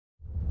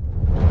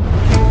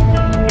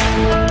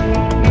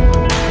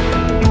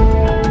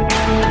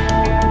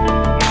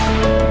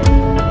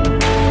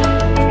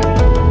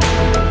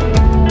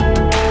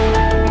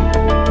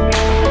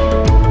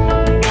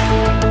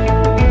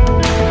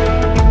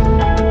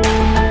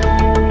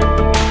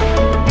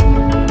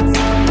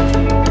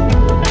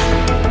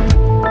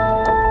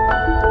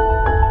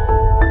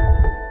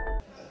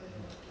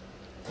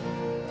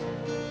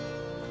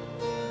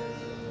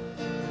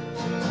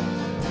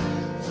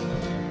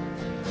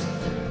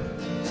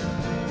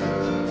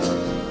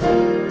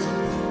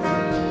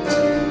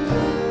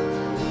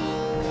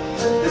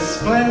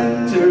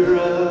splendor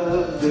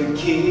of the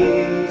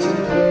King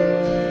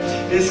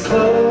is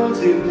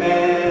clothed in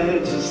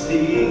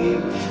majesty.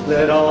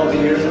 Let all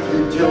the earth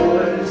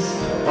rejoice,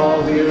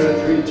 all the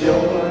earth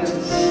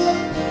rejoice.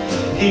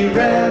 He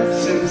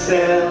wraps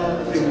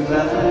himself in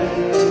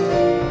light,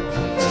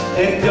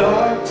 and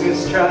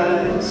darkness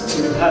tries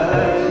to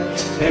hide,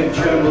 and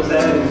trembles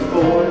at his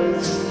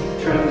voice,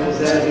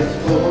 trembles at his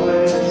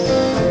voice.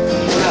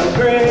 How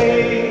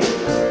great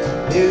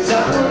is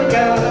our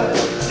God?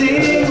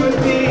 Sing with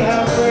me,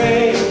 how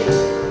great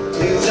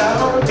is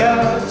our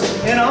God,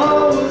 and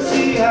all will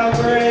see how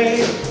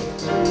great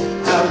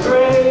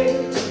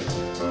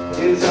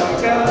is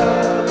our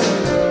God.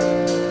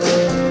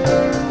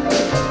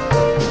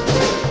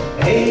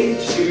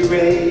 Age to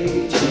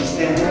age he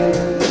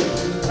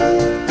stands,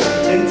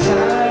 and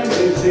time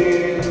is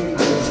in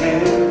his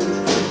hands,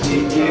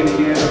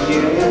 beginning and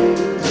again,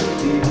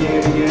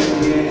 beginning and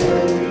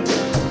again.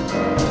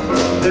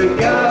 The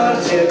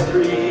Godhead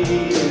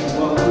three in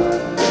one,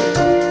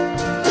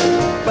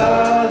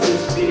 Father,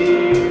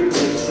 Spirit,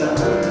 Son,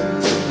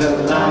 the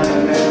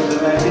Lion and the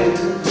Lamb,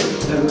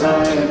 the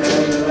Lion and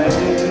the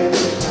Lamb.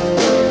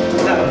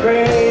 How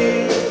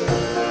great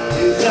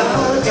is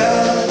our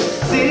God?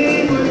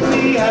 Sing with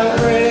me, how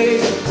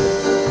great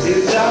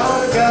is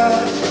our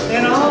God,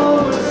 and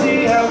all will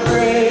see how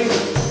great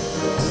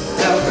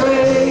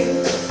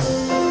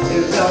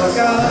is our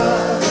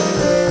God.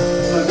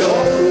 I'll go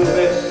up a little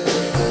bit.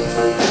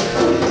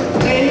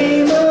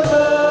 Name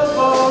above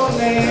all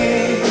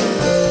names,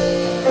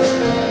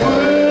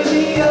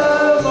 worthy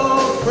of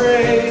all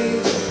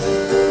praise.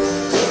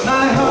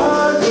 My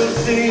heart will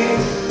sing,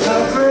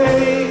 how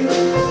great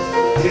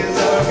is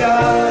our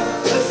God.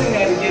 Let's sing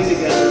that again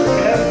together,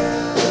 okay?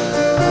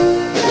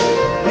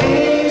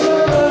 Name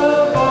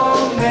above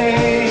all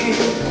names,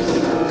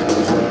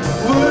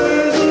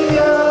 worthy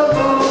of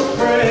all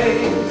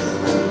praise.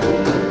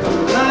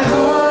 My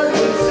heart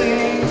will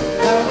sing,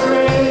 how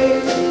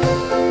great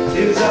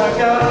is our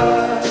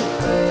God.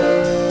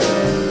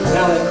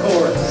 Now the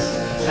chorus.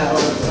 How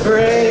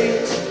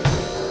great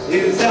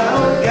is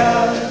our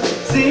God.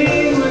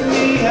 Sing with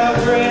me, how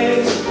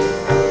great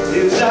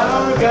is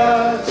our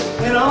God,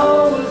 and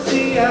all will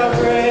see how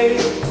great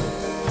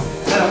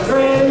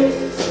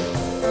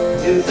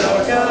is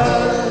our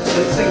God.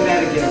 Let's sing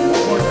that again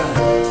one more time.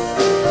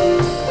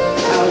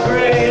 How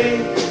great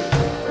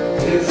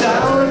is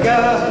our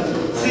God.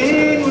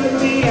 Sing with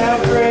me, how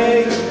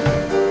great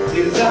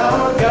is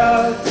our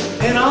God,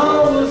 and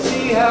all will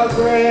see how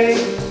great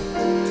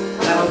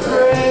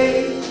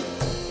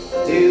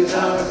is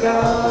our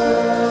God.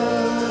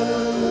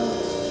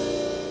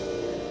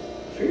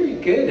 Very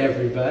good,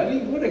 everybody.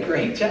 What a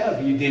great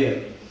job you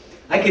did.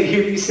 I could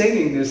hear you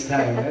singing this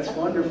time. That's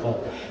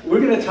wonderful. We're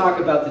going to talk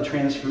about the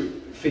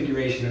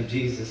transfiguration of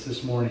Jesus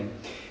this morning.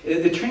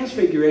 The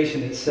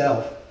transfiguration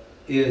itself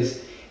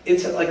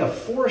it's like a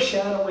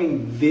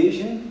foreshadowing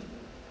vision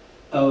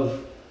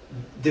of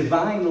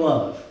divine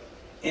love.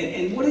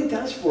 And what it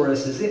does for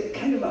us is it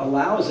kind of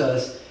allows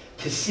us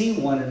to see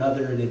one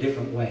another in a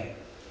different way.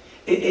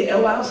 It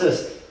allows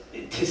us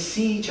to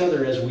see each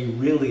other as we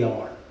really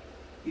are.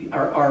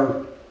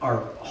 Our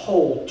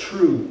whole,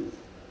 true,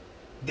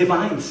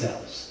 divine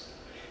selves.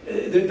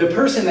 The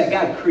person that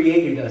God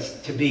created us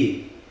to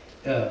be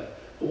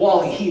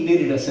while he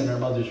knitted us in our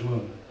mother's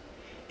womb.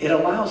 It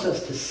allows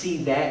us to see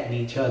that in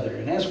each other.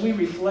 And as we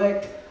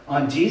reflect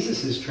on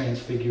Jesus'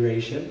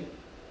 transfiguration,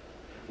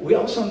 we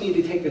also need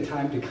to take the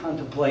time to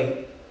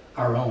contemplate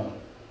our own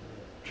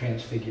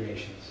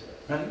transfigurations,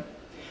 right?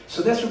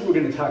 So that's what we're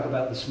going to talk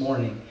about this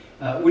morning.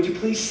 Would you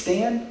please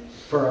stand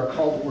for our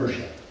call to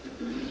worship?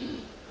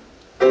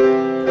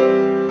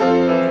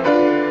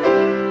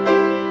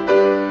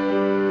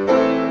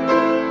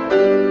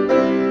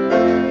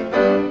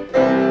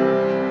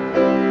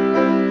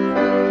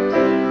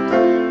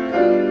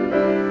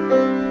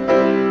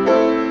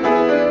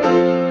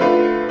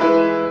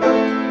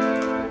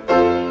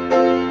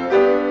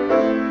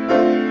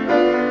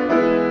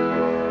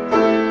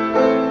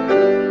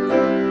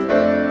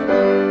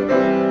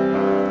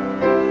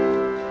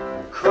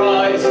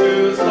 Christ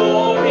whose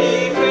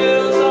glory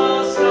fills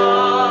the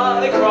sky.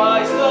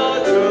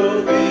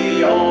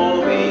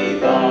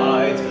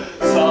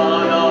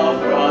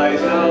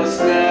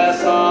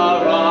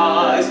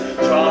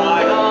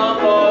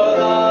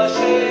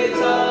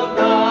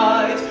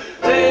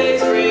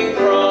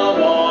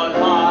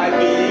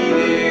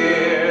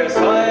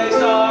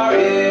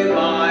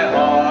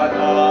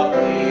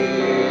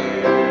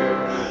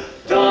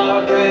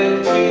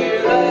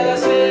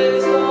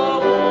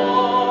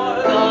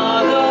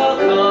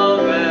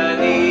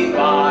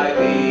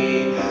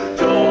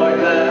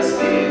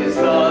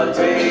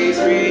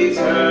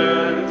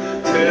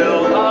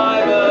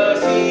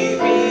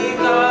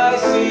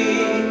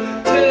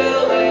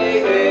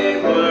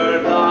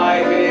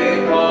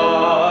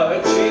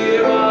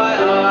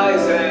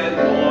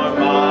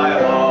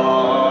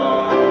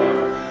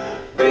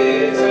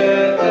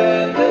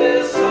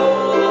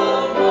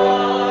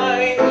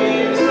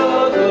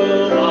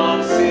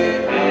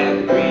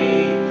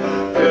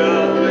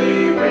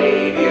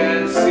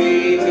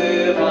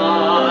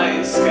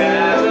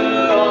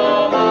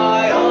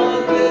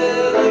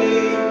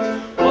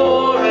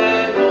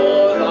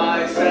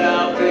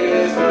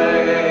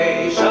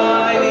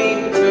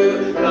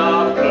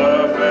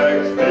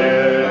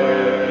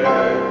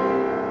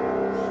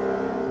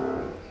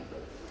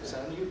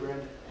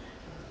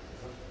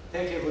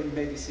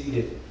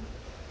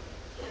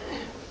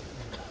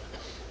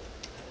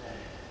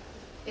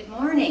 Good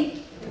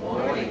morning. Good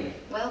morning.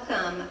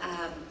 Welcome.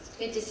 It's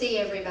good to see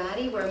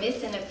everybody. We're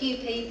missing a few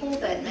people,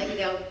 but maybe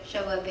they'll show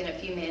up in a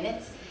few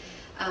minutes.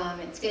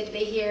 It's good to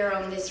be here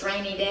on this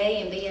rainy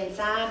day and be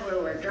inside where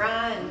we're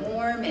dry and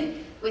warm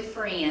and with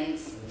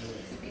friends.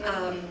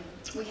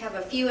 We have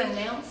a few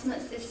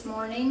announcements this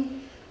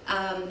morning.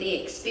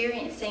 The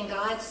Experiencing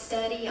God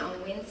study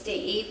on Wednesday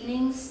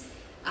evenings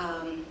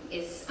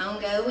is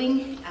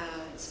ongoing.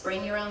 It's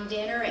Bring Your Own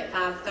Dinner at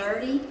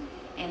 5:30,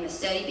 and the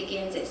study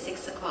begins at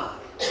 6 o'clock.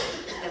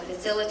 The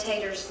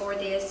facilitators for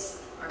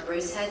this are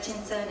Bruce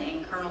Hutchinson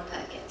and Colonel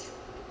Puckett.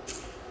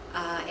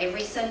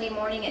 Every Sunday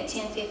morning at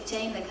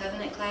 10:15, the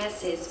Covenant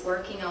class is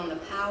working on the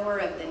power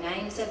of the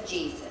names of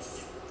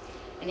Jesus,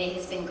 and it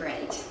has been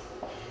great.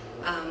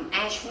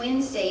 Ash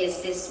Wednesday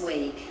is this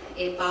week.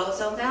 It falls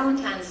on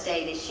Valentine's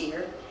Day this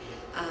year.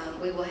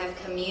 We will have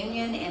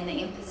communion and the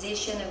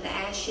imposition of the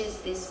ashes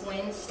this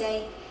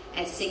Wednesday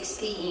at 6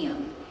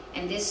 p.m.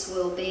 And this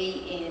will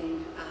be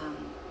in,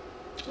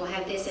 we'll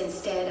have this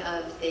instead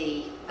of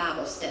the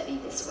Bible study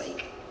this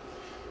week.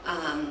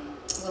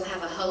 We'll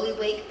have a Holy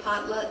Week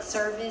potluck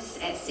service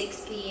at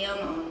 6 p.m.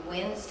 on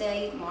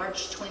Wednesday,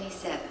 March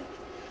 27th.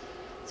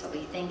 So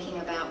be thinking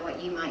about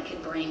what you might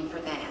could bring for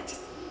that.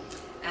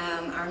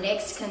 Our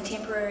next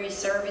contemporary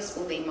service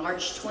will be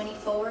March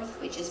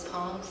 24th, which is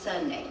Palm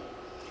Sunday.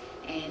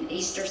 And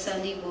Easter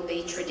Sunday will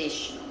be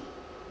traditional.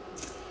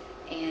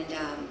 And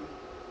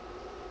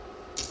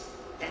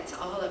that's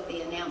all of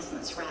the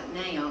announcements right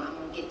now. I'm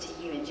going to get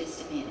to you in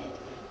just a minute,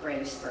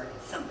 Bruce, for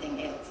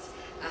something else.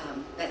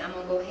 But I'm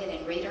going to go ahead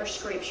and read our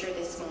scripture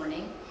this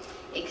morning.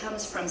 It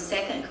comes from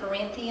 2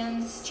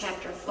 Corinthians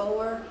chapter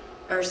 4,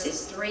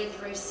 verses 3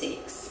 through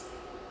 6.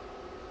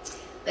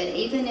 But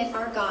even if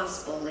our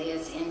gospel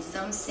is in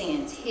some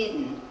sense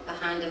hidden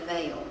behind a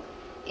veil,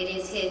 it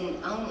is hidden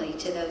only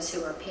to those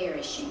who are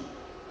perishing.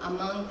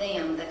 Among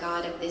them, the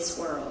God of this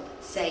world,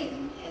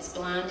 Satan, has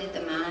blinded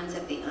the minds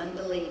of the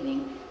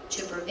unbelieving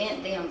to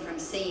prevent them from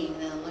seeing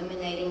the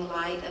illuminating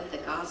light of the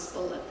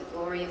gospel of the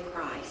glory of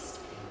Christ,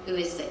 who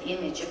is the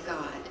image of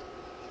God.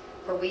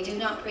 For we do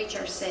not preach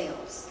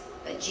ourselves,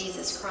 but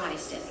Jesus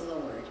Christ as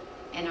Lord,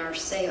 and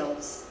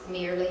ourselves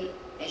merely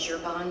as your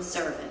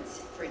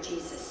bondservants for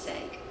Jesus'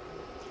 sake.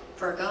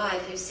 For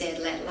God, who said,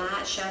 "Let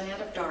light shine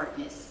out of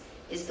darkness,"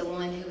 is the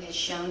one who has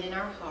shone in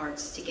our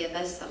hearts to give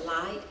us the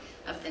light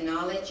of the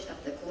knowledge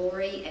of the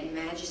glory and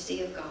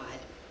majesty of God,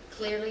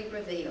 clearly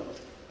revealed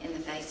in the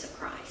face of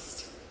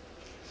Christ.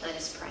 Let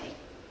us pray.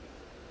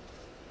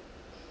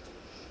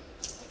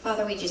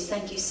 Father, we just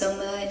thank you so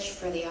much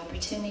for the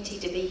opportunity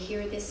to be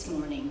here this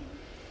morning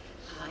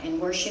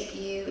and worship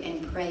you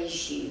and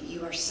praise you.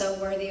 You are so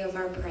worthy of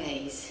our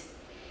praise.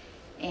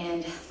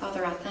 And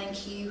Father, I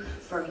thank you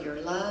for your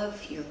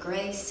love, your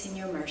grace, and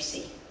your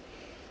mercy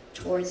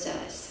towards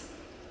us.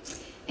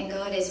 And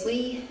God, as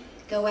we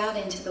go out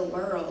into the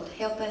world,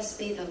 help us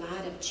be the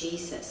light of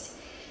Jesus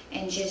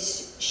and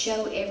just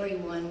show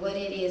everyone what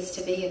it is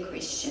to be a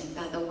Christian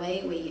by the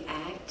way we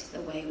act,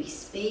 the way we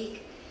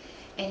speak.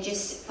 And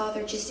just,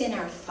 Father, just in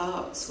our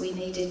thoughts, we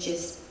need to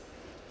just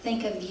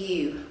think of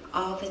you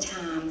all the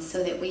time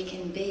so that we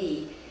can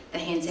be the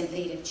hands and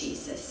feet of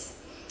Jesus.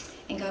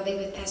 And God, be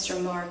with Pastor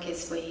Mark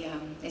as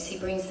he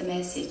brings the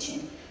message,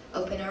 and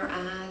open our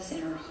eyes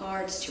and our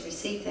hearts to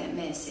receive that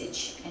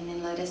message, and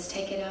then let us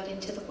take it out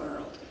into the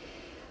world.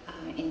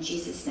 In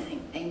Jesus'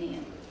 name,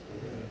 amen.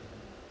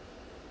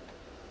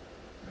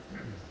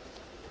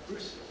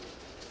 Bruce?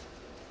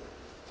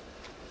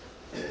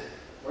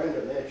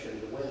 Brenda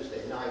mentioned the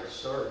Wednesday night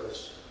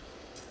service.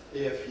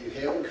 If you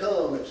haven't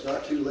come, it's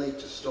not too late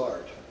to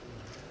start.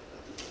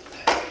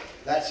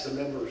 That's the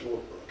members'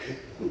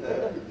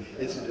 workbook.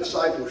 It's a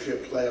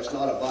discipleship class,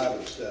 not a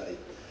Bible study.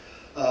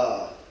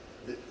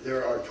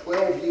 There are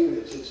 12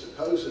 units. It's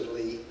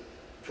supposedly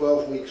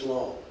 12 weeks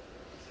long.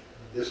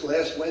 This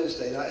last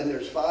Wednesday night, and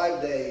there's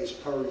 5 days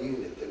per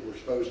unit that we're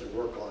supposed to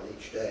work on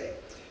each day.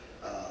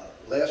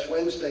 Last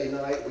Wednesday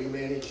night, we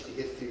managed to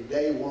get through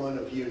day 1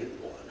 of unit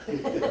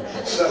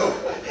 1. So,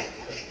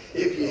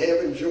 if you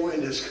haven't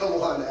joined us, come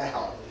on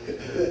out.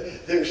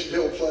 There's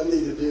still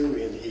plenty to do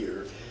in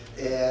here.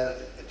 And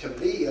to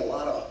me, a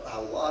lot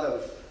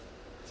of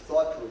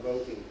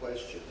thought-provoking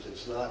questions.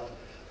 It's not,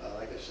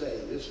 like I say,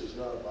 this is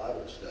not a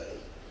Bible study.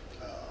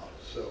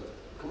 So,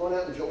 come on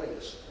out and join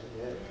us.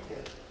 Amen.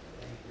 Yeah.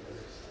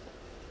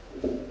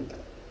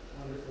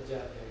 Wonderful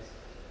job, guys.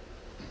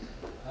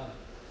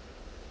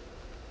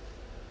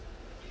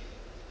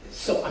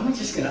 So I'm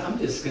just gonna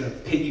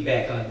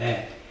piggyback on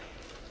that.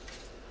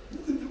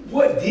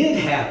 What did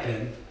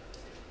happen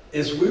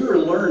is we were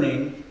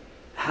learning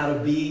how to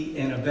be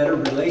in a better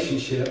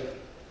relationship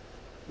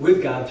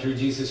with God through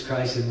Jesus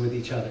Christ and with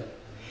each other.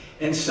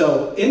 And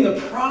so in the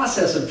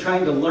process of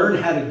trying to learn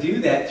how to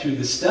do that through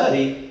the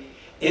study,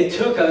 it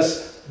took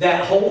us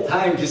that whole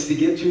time just to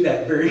get through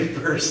that very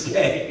first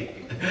day.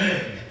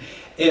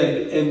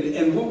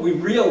 And what we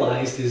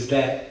realized is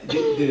that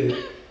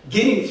the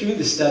getting through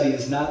the study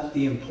is not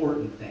the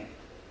important thing.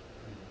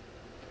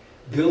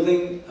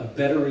 building a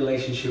better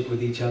relationship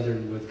with each other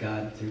and with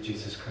God through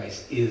Jesus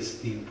Christ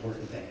is the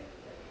important thing.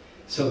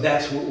 So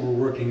that's what we're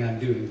working on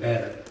doing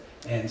better.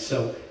 And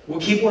so we'll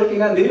keep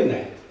working on doing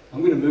that. I'm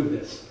going to move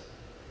this.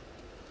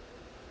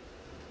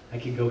 I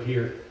can go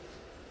here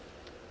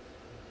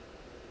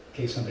in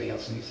case somebody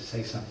else needs to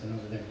say something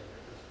over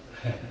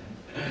there.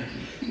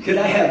 Could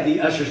I have the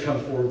ushers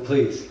come forward,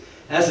 please?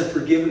 As a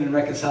forgiven and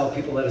reconciled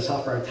people, let us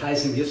offer our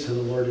tithes and gifts to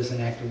the Lord as an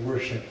act of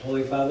worship.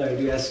 Holy Father, I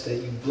do ask that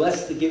you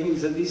bless the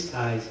givings of these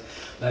tithes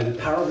by the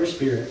power of your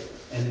Spirit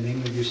and in the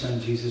name of your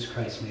Son, Jesus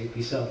Christ. May it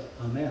be so.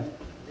 Amen.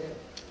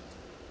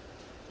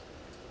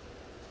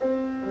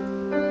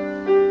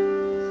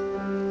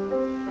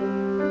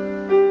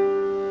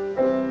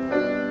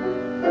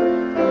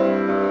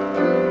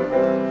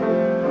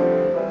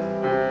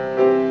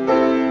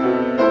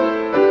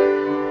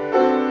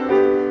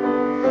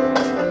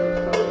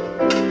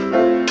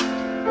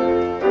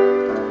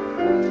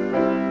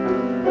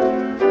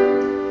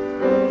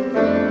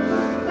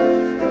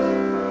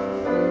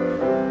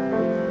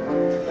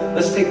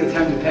 Let's take the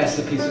time to pass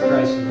the peace of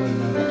Christ with one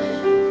another.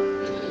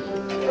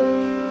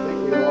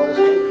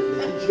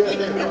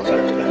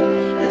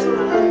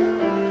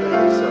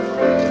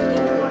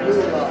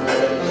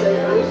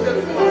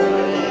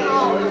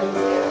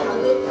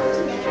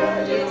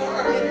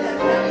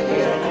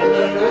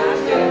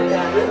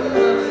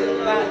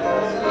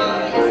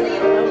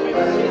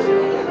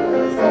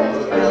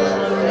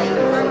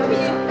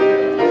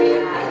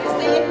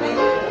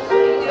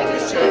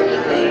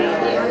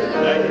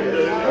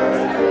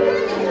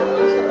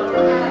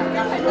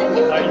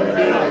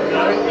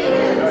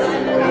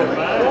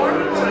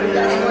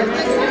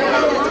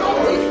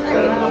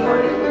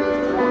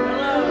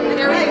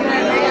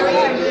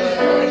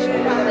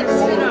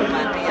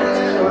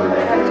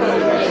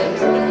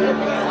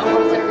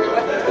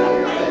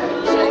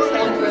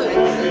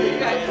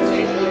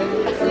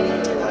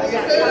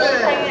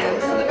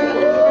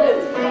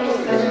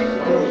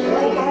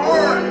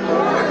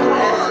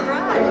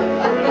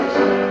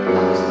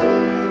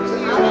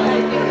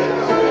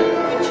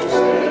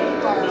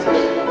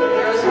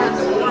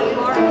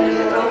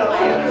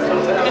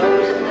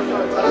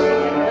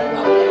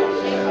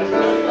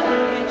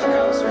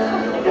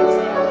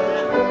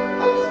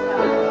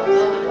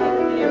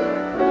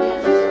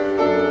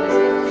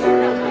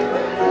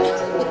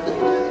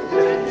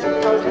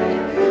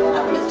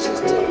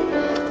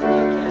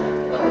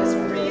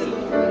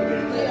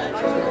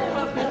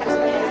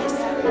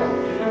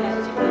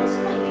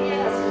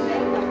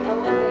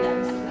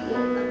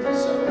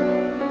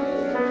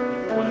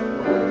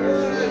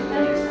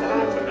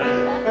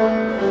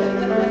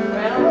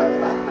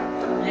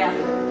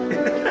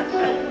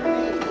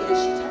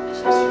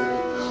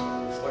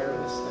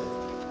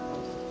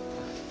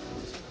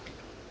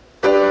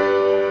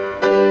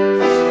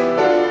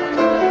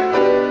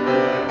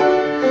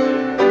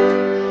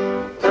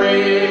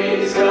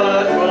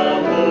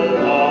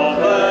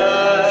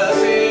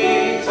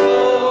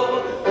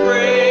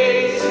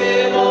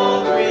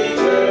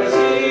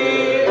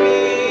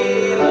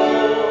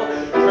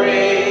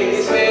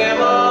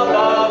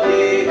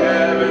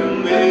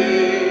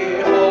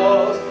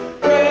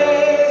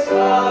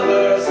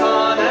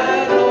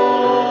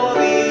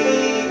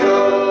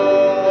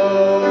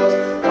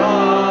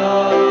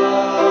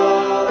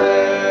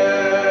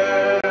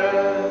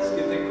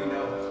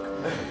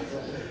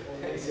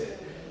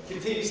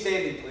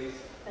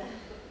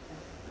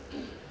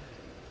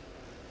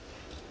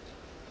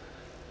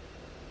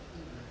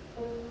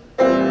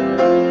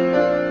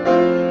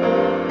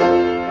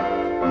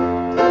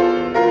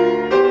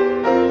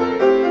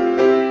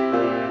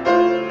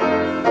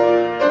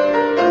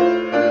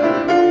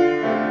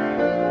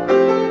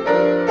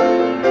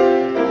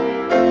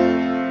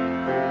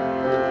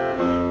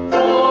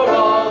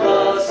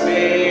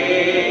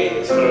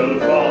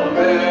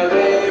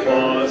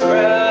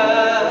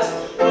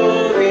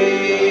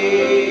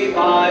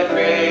 By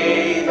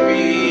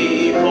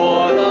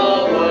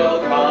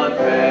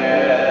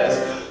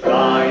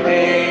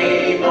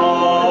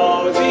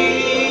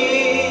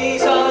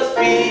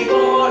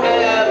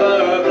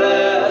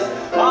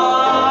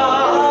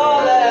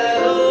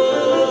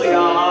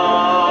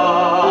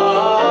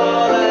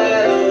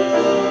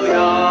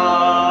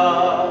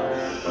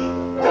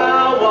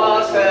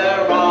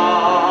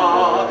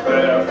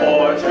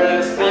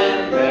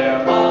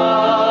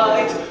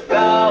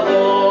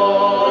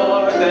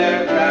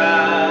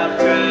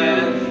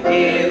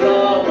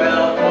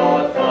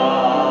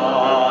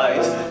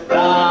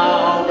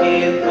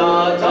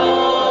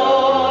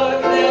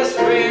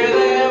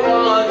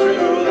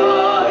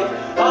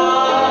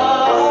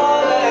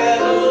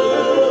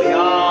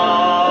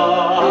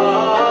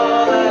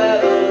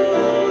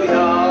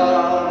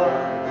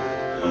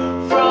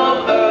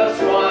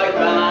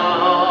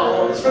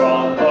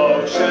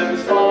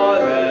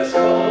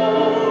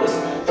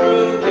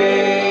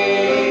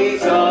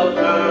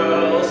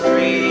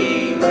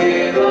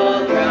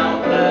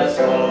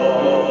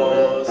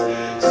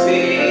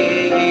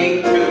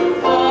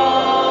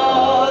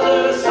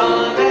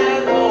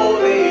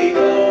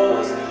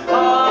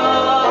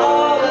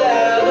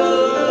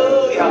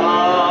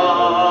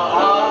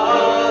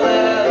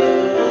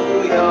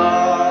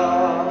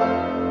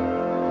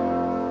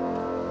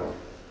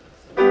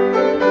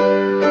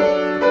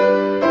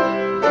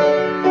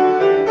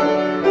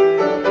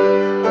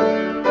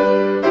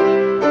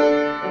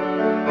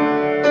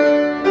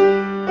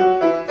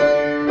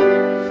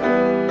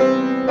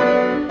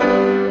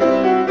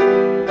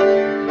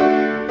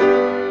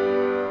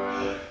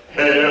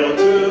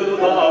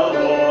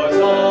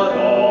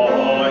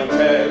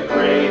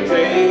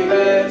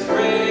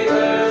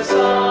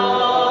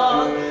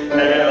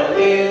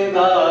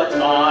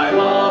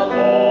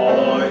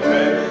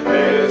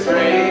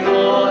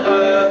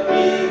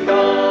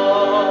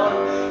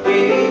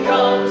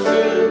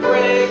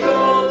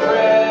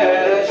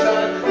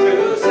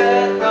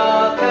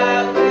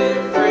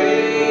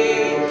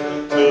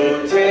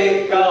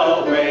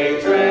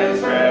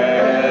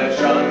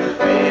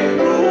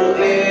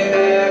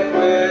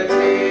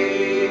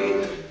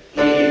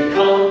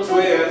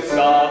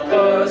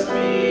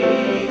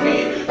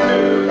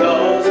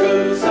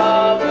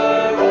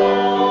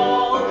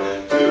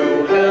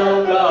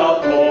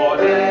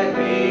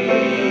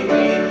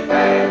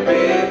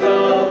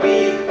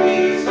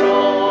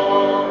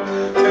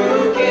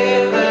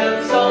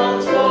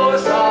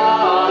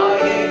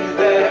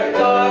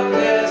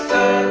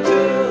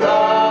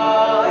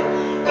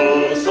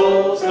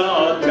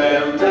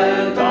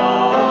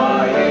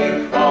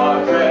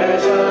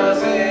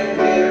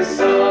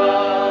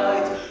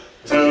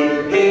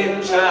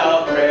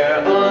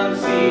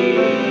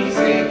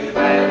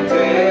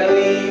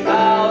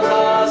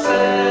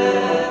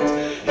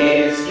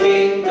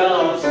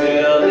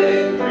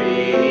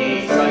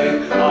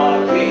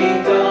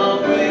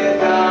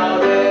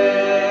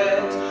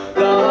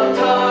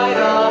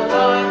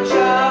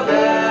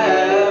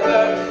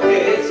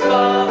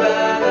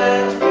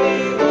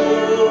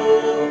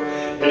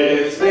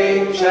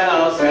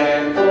shall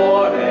stand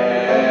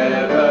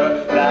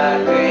forever.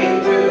 That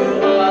name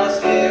to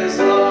us is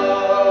love.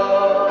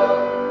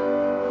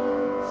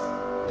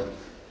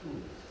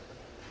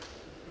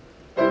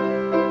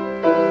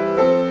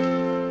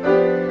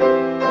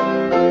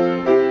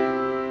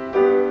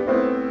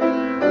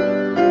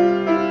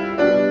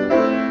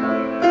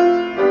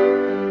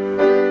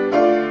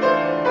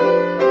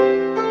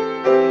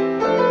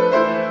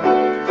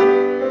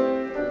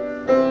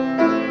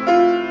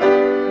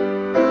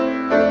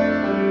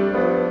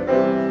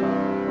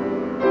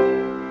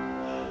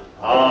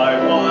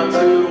 I want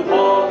to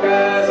walk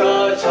as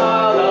a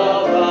child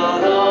of the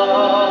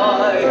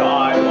light.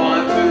 I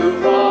want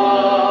to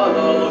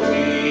follow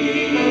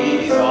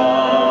Jesus.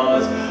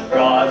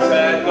 God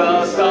set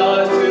the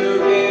stars to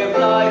give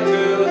light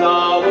to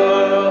the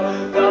world.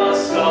 The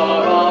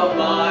star of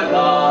my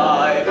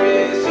life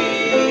is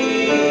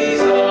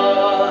Jesus.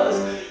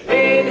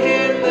 In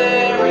Him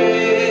there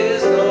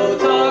is no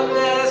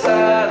darkness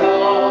at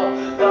all.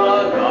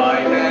 The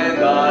night and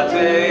the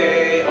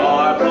day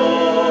are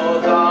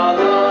both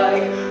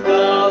alike.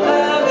 The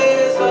Lamb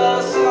is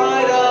the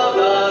sight of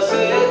the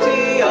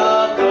city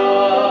of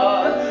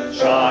God.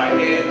 Shine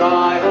in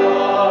my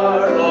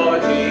heart,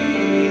 Lord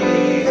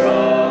Jesus.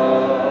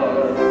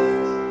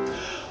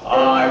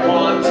 I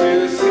want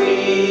to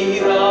see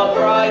the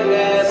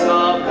brightness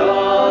of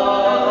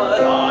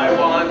God. I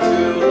want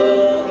to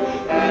look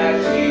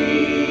at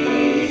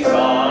Jesus.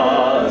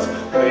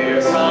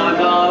 Clear sun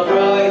of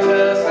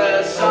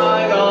righteousness,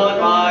 shine on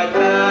my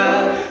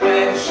path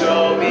and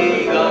show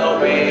me the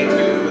way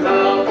to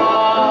the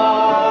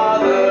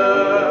Father.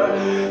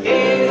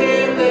 In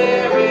Him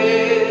there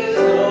is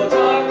no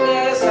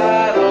darkness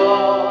at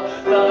all.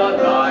 The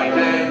night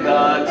and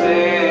the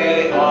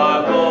day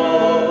are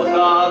both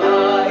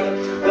alike.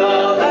 The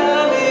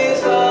Lamb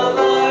is the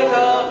light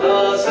of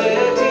the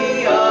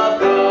city of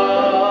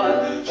God.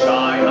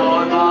 Shine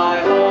on my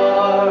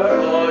heart,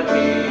 Lord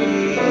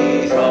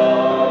Jesus.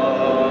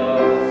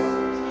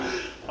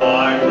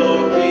 I'm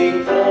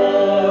looking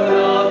for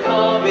the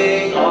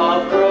coming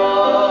of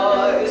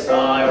Christ.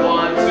 I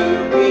want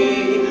to be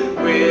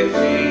with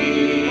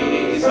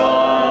Jesus.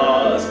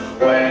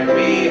 When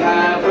we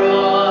have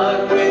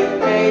run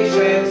with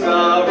patience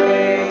the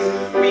race,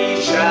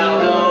 we shall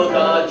know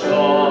the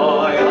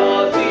joy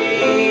of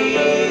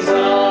Jesus.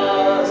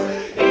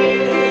 In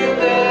Him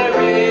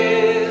there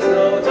is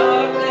no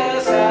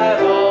darkness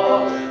at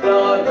all.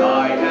 The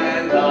night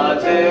and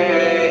the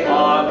day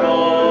are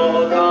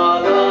both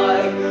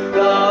alike.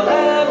 The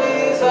Lamb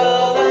is the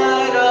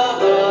light of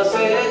the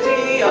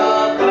city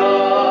of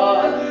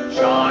God.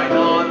 Shine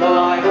on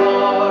my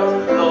heart,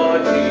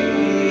 Lord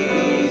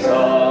Jesus.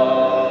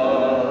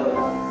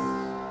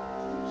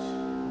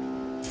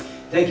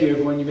 Thank you,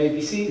 everyone. You may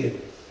be seated.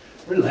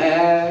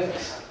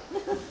 Relax.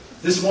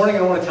 This morning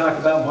I want to talk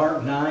about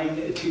Mark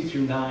 9, 2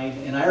 through 9.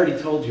 And I already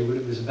told you what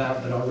it was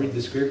about, but I'll read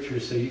the scripture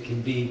so you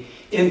can be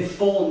in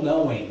full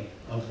knowing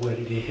of what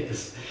it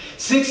is.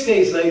 6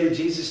 days later,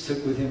 Jesus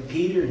took with him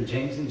Peter and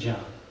James and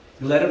John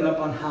and led them up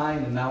on high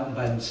in the mountain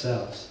by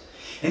themselves.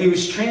 And he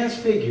was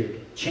transfigured,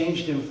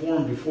 changed in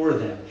form before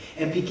them,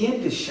 and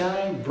began to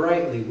shine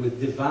brightly with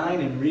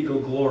divine and regal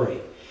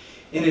glory.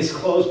 And his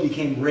clothes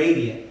became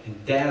radiant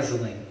and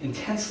dazzling,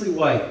 intensely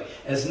white,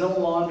 as no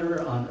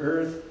launder on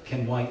earth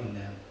can whiten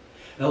them.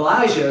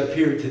 Elijah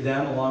appeared to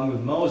them along with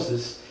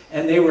Moses,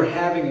 and they were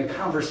having a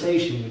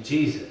conversation with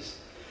Jesus.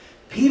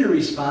 Peter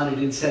responded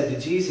and said to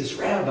Jesus,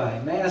 "Rabbi,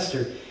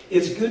 Master,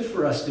 it's good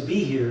for us to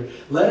be here.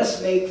 Let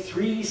us make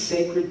 3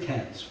 sacred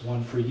tents,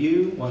 one for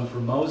you, one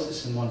for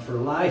Moses, and one for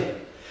Elijah."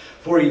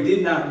 For he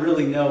did not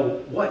really know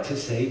what to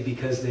say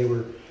because they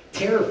were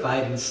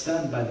terrified and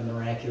stunned by the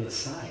miraculous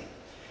sight.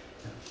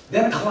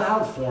 Then a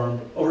cloud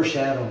formed,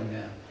 overshadowing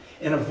them,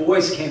 and a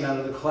voice came out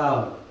of the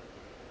cloud.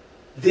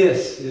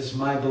 "This is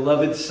my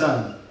beloved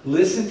Son.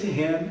 Listen to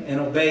him and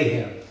obey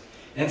him."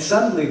 And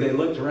suddenly they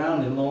looked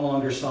around and no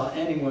longer saw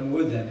anyone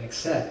with them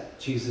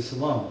except Jesus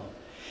alone.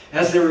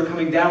 As they were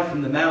coming down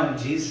from the mountain,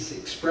 Jesus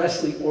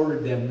expressly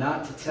ordered them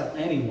not to tell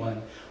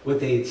anyone what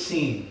they had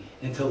seen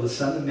until the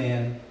Son of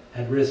Man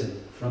had risen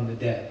from the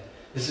dead.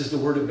 This is the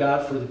word of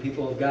God for the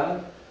people of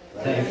God.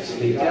 Thanks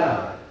be to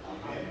God.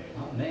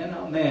 Oh man,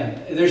 oh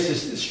man. There's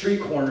this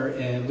street corner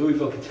in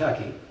Louisville,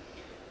 Kentucky.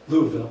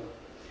 Louisville,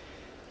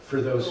 for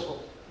those who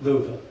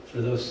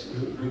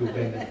have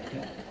been there.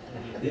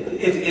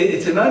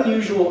 It's an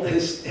unusual, it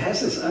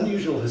has this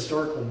unusual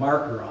historical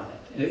marker on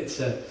it. It's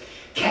a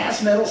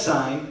cast metal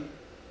sign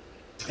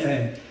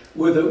and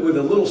with a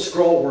little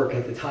scroll work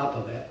at the top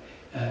of it.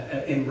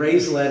 In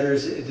raised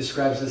letters, it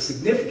describes the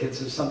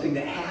significance of something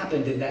that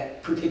happened in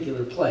that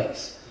particular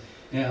place.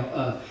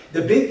 Now,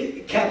 the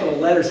big capital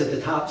letters at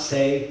the top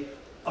say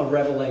a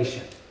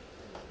revelation.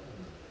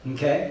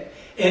 Okay?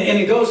 And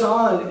it goes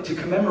on to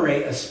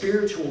commemorate a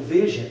spiritual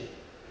vision.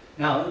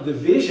 Now, the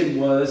vision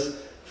was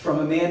from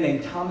a man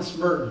named Thomas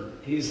Merton.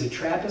 He's a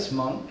Trappist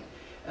monk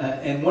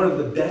and one of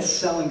the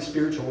best-selling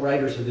spiritual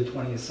writers of the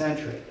 20th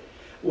century.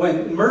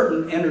 When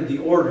Merton entered the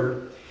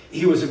order,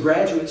 he was a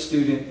graduate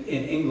student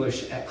in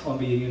English at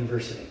Columbia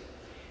University.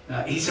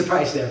 He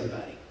surprised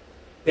everybody.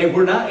 They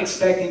were not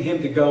expecting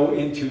him to go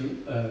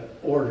into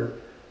order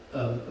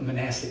of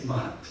monastic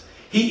monks.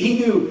 He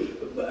knew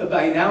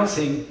by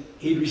announcing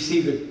he'd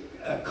received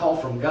a call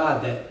from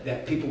God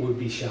that people would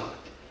be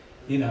shocked.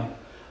 You know,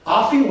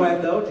 off he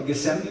went though to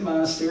Gethsemani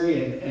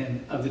Monastery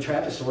and of the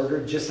Trappist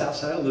order just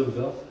outside of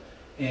Louisville,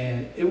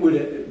 and it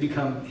would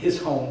become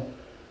his home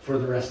for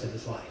the rest of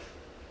his life.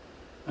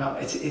 Now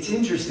it's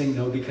interesting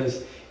though,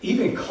 because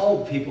even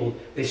called people,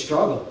 they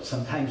struggle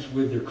sometimes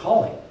with their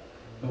calling,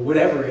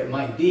 whatever it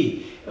might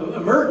be.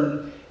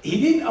 Merton,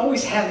 he didn't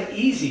always have it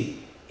easy.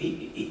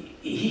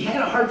 He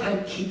had a hard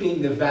time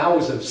keeping the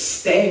vows of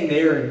staying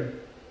there and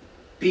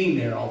being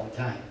there all the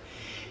time.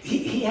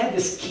 He had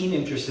this keen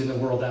interest in the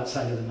world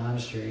outside of the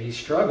monastery. He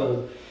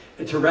struggled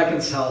to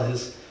reconcile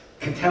his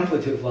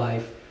contemplative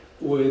life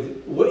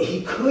with what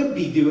he could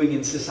be doing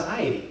in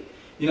society.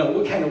 You know,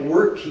 what kind of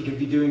work he could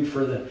be doing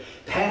for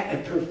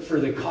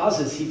the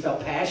causes he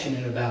felt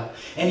passionate about.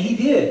 And he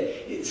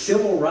did.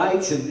 Civil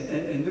rights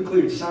and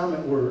nuclear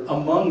disarmament were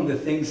among the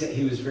things that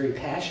he was very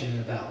passionate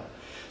about.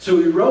 So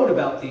he wrote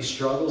about these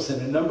struggles in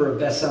a number of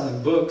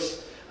best-selling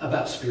books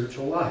about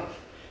spiritual life.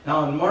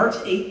 Now, on March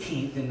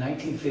 18th in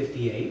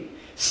 1958,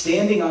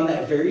 standing on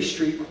that very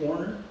street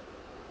corner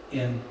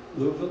in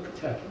Louisville,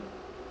 Kentucky,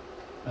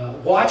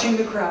 watching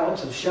the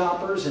crowds of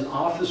shoppers and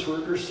office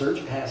workers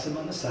surge past him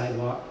on the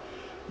sidewalk,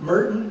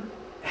 Merton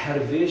had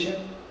a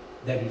vision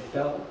that he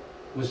felt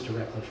was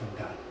directly from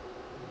God.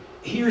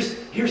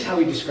 Here's how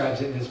he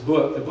describes it in his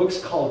book. The book's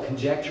called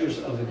Conjectures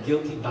of a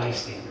Guilty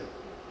Bystander.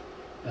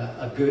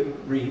 A good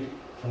read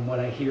from what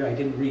I hear. I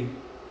didn't read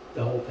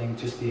the whole thing,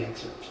 just the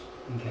excerpts.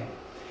 Okay.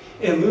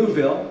 In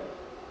Louisville,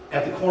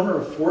 at the corner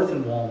of 4th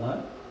and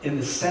Walnut, in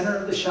the center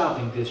of the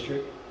shopping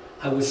district,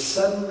 I was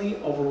suddenly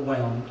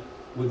overwhelmed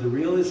with the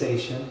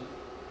realization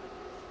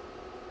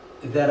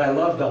that I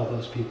loved all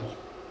those people.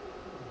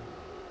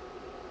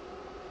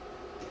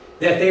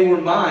 That they were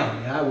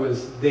mine and I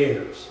was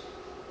theirs.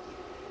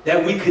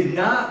 That we could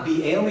not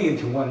be alien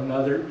to one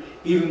another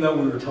even though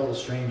we were total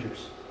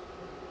strangers.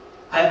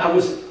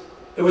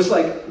 It was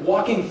like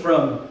walking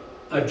from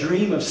a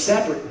dream of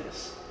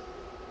separateness.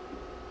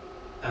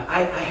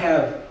 I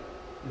have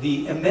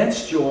the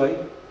immense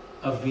joy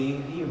of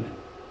being human.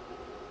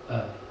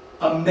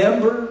 A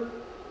member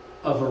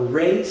of a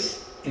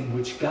race in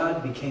which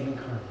God became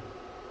incarnate.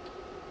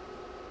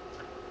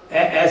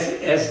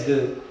 As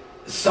the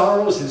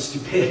sorrows and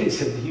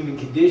stupidities of the human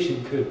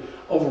condition could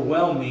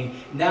overwhelm me,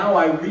 now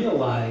I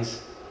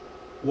realize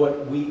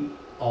what we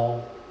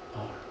all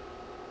are.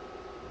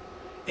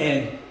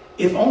 And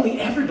if only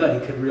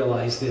everybody could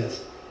realize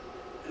this,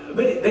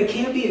 but it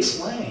can't be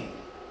explained.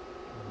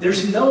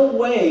 There's no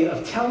way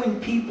of telling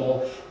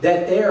people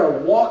that they are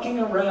walking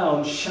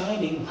around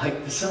shining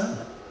like the sun.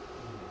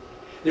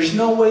 There's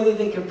no way that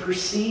they can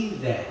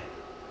perceive that.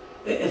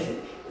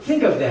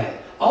 Think of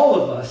that.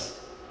 All of us,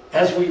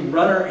 as we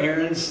run our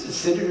errands,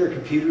 sit at our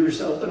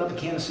computers, open up a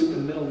can of soup in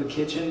the middle of the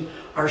kitchen,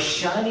 are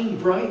shining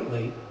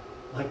brightly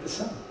like the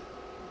sun.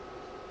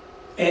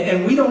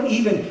 And we don't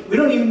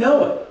even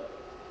know it.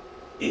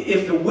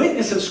 If the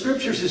witness of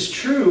Scriptures is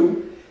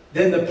true,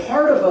 then the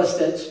part of us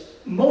that's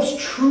most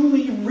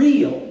truly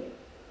real,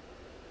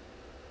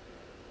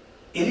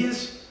 it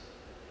is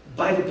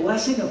by the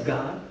blessing of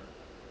God,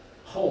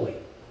 holy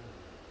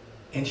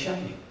and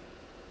shining.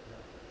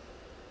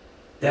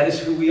 That is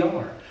who we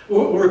are.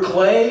 We're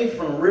clay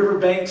from a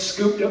riverbank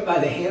scooped up by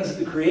the hands of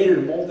the Creator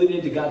and molded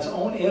into God's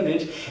own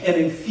image and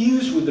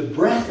infused with the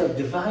breath of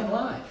divine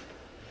life.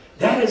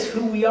 That is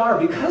who we are.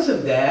 Because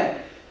of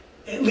that,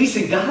 at least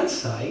in God's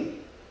sight,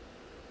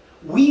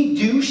 we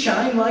do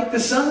shine like the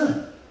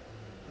sun.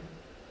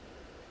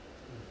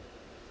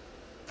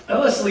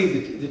 Now let's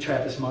leave the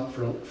Trappist monk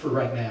for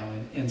right now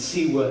and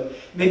see what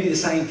maybe the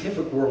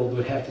scientific world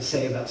would have to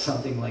say about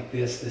something like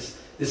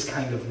this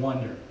kind of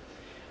wonder.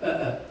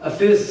 A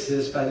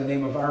physicist by the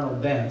name of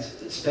Arnold Benz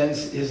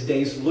spends his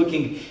days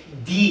looking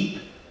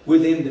deep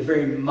within the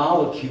very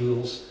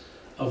molecules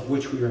of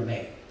which we are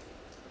made.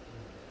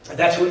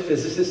 That's what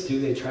physicists do.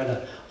 They try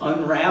to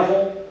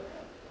unravel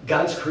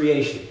God's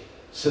creation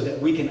so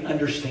that we can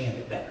understand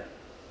it better.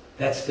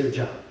 That's their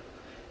job.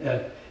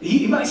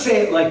 You might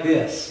say it like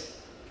this.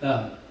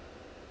 The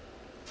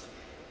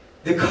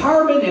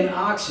carbon and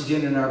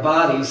oxygen in our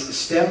bodies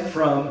stem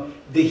from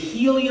the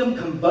helium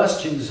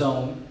combustion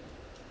zone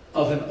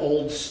of an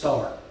old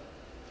star.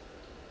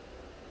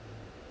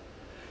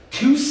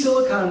 Two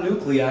silicon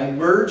nuclei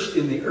merged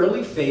in the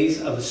early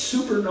phase of a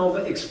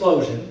supernova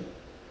explosion,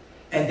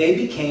 and they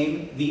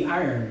became the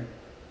iron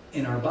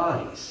in our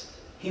bodies,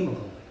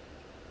 hemoglobin.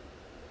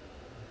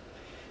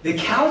 The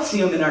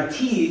calcium in our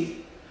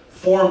teeth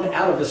formed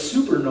out of a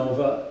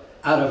supernova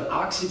out of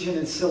oxygen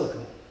and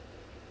silicon.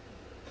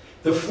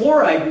 The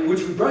fluoride with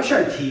which we brush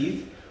our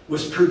teeth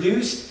was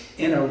produced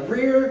in a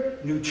rare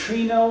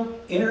neutrino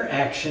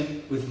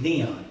interaction with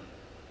neon.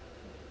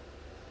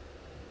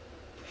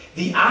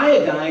 The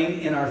iodine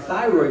in our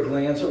thyroid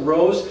glands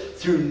arose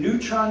through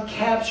neutron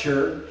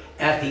capture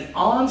at the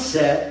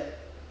onset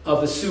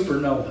of a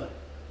supernova.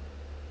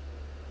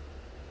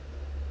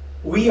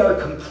 We are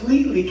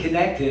completely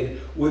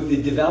connected with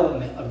the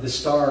development of the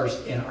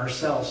stars and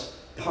ourselves,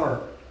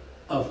 part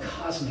of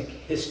cosmic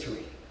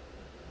history.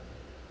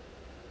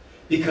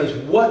 Because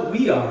what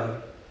we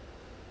are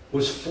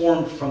was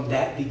formed from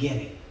that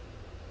beginning.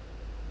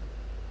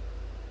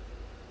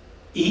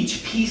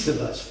 Each piece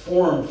of us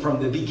formed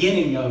from the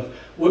beginning of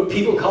what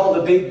people call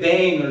the Big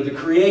Bang or the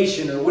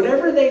creation or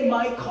whatever they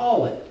might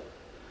call it.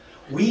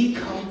 We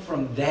come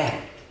from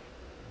that.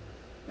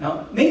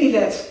 Now, maybe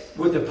that's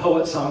what the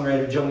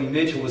poet-songwriter Joni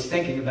Mitchell was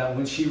thinking about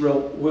when she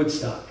wrote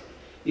Woodstock.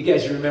 You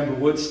guys remember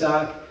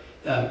Woodstock?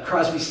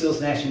 Crosby, Stills,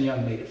 Nash &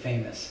 Young made it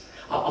famous.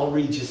 I'll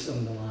read just some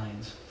of the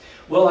lines.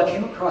 Well, I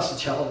came across a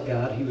child of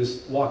God. He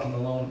was walking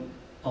alone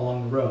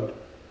along the road.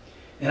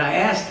 And I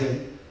asked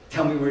him,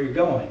 tell me where you're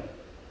going.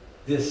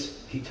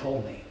 This, he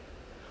told me.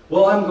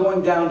 Well, I'm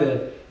going down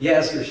to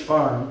Yasgur's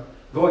farm,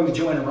 going to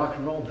join a rock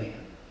and roll band.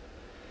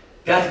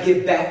 Got to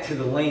get back to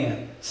the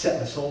land, set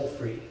my soul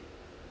free.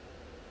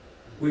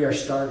 We are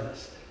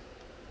stardust.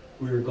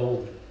 We are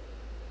golden.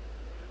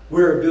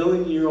 We're a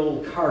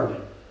billion-year-old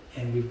carbon,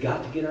 and we've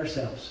got to get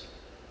ourselves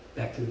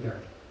back to the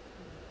garden.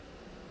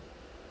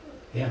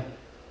 Yeah.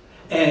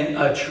 And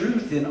a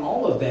truth in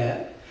all of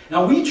that.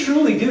 Now, we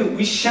truly do.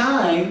 We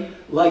shine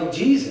like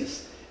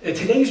Jesus.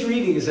 Today's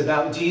reading is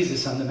about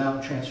Jesus on the Mount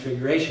of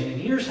Transfiguration.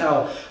 And here's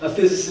how a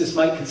physicist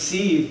might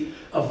conceive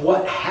of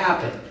what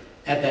happened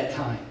at that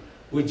time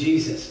with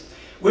Jesus.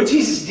 What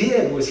Jesus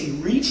did was he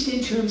reached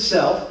into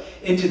himself,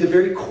 into the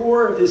very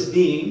core of his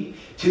being,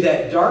 to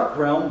that dark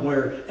realm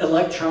where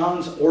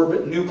electrons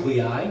orbit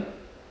nuclei,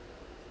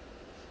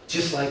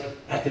 just like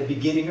at the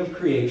beginning of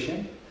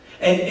creation.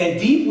 And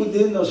deep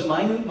within those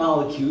minute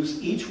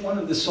molecules, each one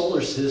of the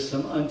solar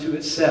system unto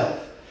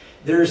itself,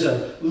 there's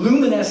a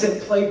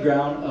luminescent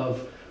playground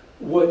of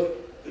what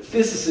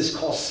physicists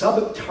call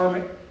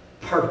subatomic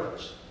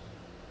particles,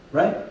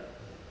 right?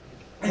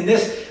 And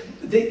this,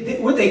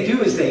 what they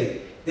do is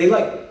they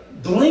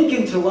like blink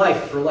into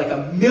life for like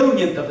a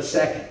millionth of a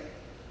second,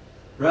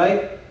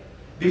 right?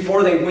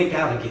 Before they wink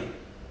out again.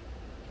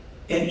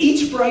 And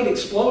each bright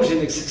explosion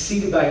is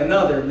succeeded by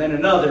another and then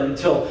another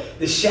until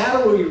the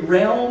shadowy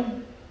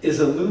realm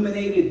is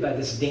illuminated by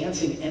this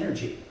dancing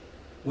energy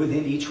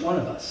within each one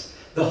of us.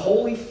 The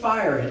holy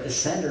fire at the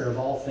center of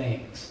all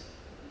things.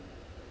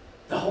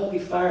 The holy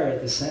fire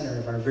at the center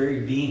of our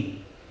very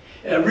being.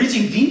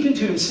 Reaching deep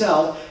into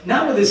himself,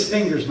 not with his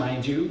fingers,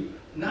 mind you,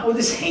 not with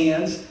his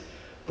hands,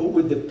 but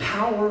with the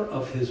power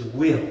of his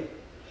will.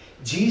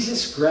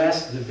 Jesus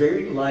grasped the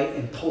very light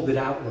and pulled it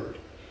outward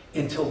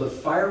until the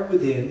fire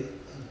within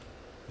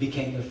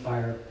became the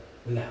fire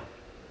without.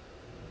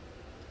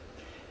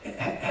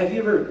 Have you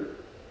ever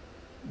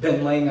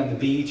been laying on the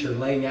beach or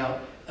laying out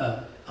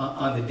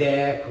on the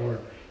deck,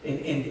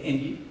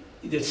 and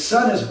the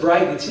sun is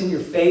bright and it's in your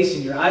face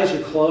and your eyes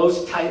are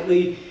closed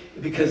tightly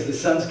because the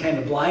sun's kind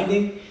of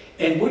blinding,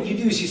 and what you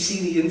do is you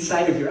see the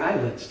inside of your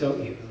eyelids,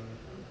 don't you?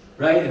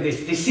 Right? And they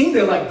seem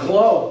to like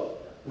glow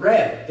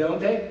red, don't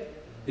they?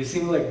 They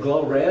seem to like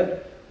glow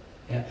red.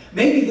 Yeah.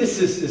 Maybe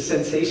this is the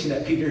sensation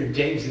that Peter and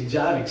James and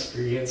John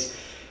experienced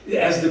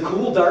as the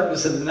cool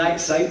darkness of the night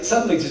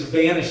suddenly just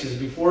vanishes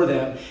before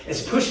them.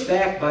 It's pushed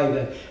back by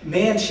the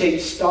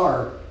man-shaped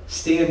star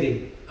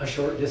standing a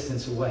short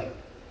distance away.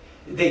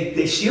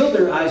 They shield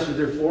their eyes with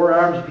their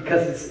forearms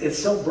because it's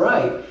so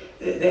bright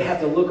they have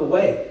to look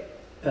away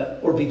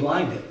or be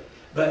blinded.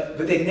 But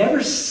they've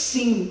never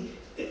seen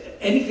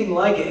anything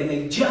like it, and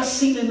they've just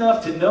seen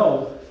enough to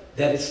know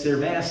that it's their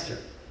master.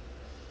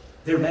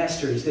 Their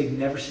master is they've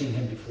never seen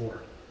him before,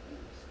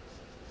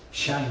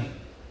 shining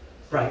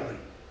brightly.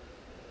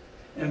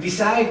 And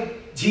beside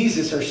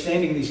Jesus are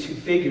standing these two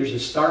figures, a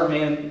star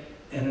man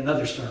and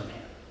another star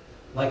man,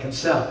 like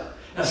himself.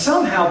 Now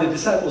somehow the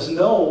disciples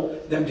know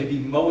them to be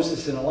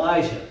Moses and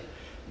Elijah,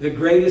 the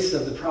greatest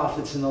of the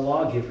prophets and the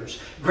lawgivers.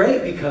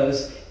 Great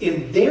because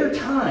in their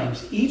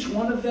times, each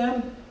one of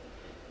them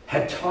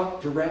had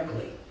talked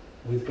directly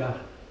with God.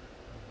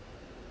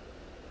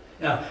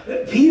 Now,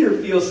 Peter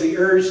feels the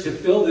urge to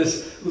fill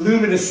this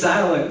luminous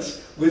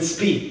silence with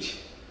speech.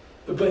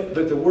 But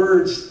the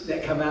words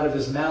that come out of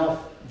his mouth,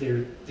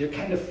 they're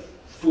kind of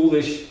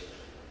foolish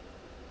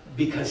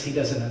because he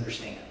doesn't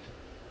understand.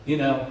 You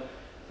know,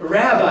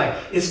 Rabbi,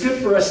 it's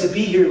good for us to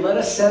be here. Let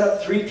us set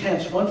up 3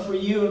 tents, one for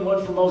you and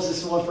one for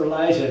Moses and one for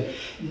Elijah.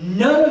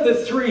 None of the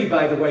 3,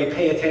 by the way,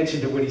 pay attention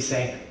to what he's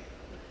saying.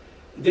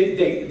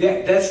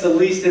 That's the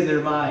least in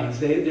their minds.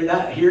 They're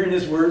not hearing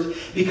his words,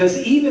 because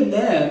even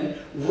then,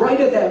 right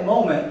at that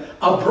moment,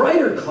 a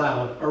brighter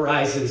cloud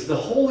arises. The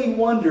holy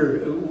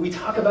wonder, we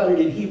talk about it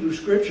in Hebrew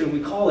scripture,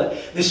 we call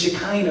it the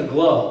Shekinah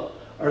glow,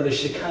 or the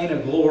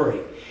Shekinah glory.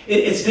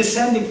 It's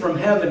descending from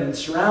heaven and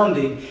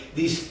surrounding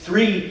these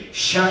 3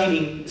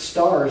 shining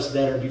stars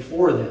that are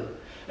before them.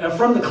 And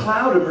from the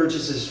cloud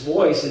emerges this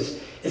voice.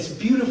 It's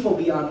beautiful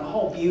beyond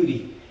all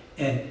beauty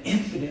and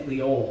infinitely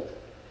old.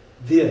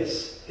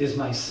 This is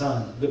my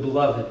son, the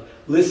beloved.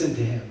 Listen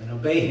to him and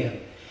obey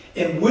him.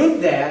 And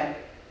with that,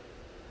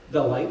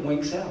 the light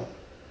winks out,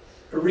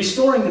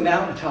 restoring the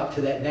mountaintop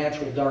to that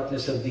natural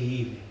darkness of the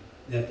evening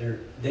that they're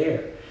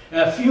there.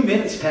 A few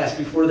minutes pass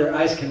before their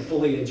eyes can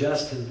fully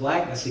adjust to the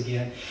blackness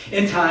again.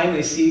 In time,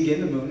 they see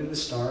again the moon and the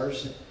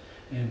stars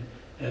and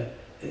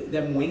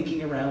them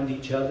winking around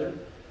each other.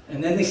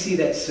 And then they see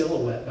that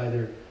silhouette by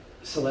their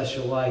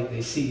celestial light.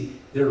 They see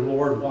their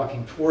Lord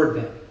walking toward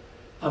them.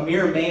 A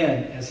mere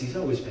man, as he's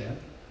always been.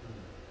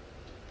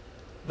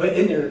 But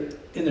in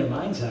their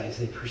mind's eyes,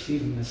 they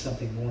perceive him as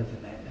something more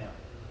than that now.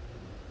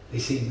 They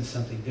see him as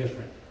something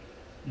different.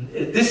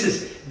 This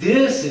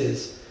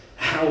is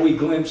how we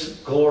glimpse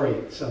glory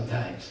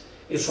sometimes.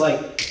 It's like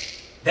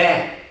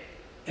that,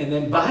 and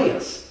then by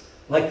us,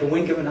 like the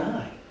wink of an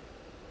eye.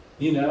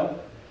 You know?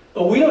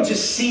 But we don't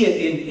just see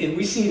it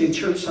we see it in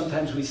church,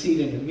 sometimes we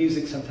see it in the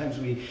music, sometimes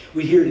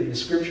we hear it in the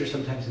scripture,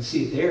 sometimes we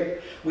see it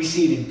there. We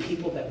see it in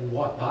people that we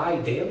walk by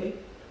daily.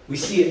 We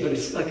see it, but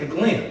it's like a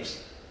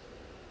glimpse.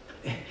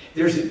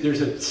 There's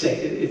a say,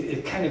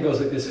 it kind of goes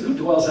like this: who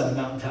dwells on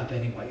the mountaintop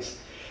anyways?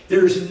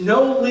 There's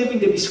no living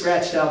to be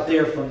scratched out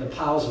there from the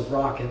piles of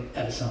rock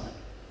at a summit.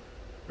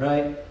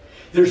 Right?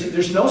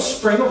 There's no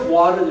spring of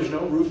water, there's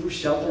no roof or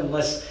shelter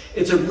unless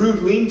it's a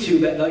rude lean-to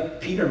that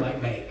like Peter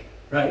might make.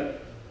 Right?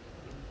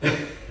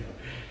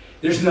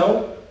 There's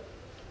no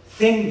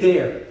thing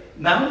there.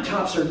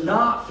 Mountaintops are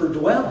not for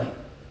dwelling.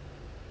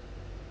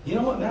 You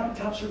know what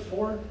mountaintops are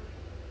for?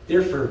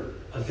 They're for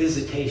a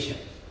visitation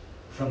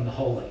from the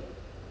holy.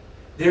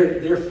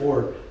 They're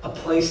for a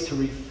place to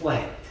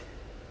reflect,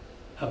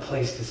 a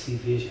place to see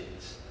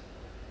visions.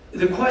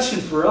 The question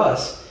for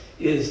us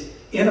is,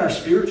 in our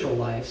spiritual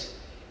lives,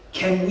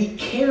 can we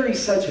carry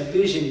such a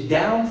vision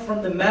down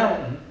from the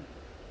mountain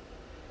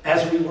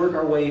as we work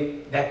our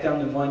way back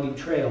down the winding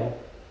trail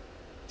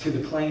to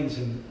the plains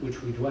in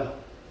which we dwell?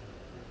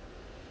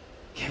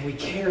 Can we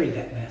carry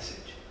that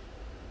message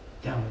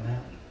down the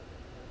mountain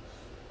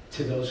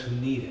to those who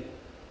need it?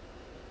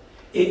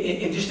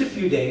 In just a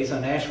few days,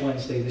 on Ash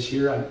Wednesday this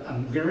year,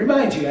 I'm going to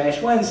remind you,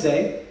 Ash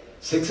Wednesday,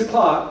 6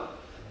 o'clock.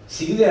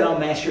 See you then. I'll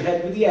mash your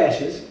head with the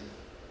ashes.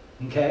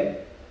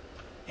 Okay?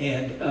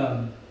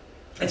 And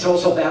it's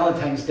also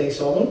Valentine's Day,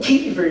 so I won't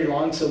keep you very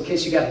long. So in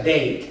case you got a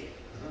date,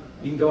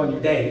 you can go on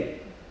your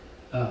date.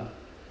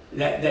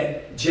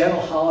 That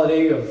gentle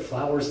holiday of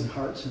flowers and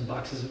hearts and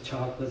boxes of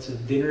chocolates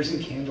and dinners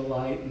and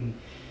candlelight.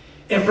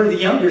 And for the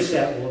younger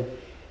set, well,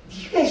 do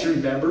you guys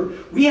remember?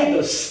 We had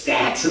those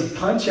stacks of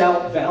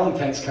punch-out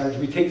Valentine's cards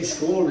we take to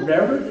school,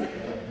 remember?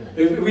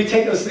 We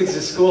take those things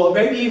to school,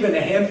 maybe even a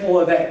handful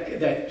of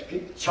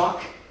that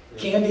chalk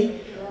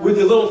candy with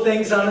the little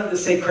things on it that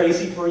say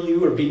crazy for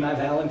you or be my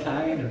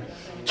Valentine or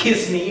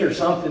kiss me or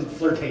something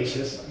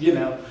flirtatious, you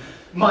know,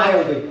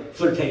 mildly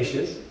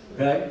flirtatious,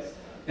 right?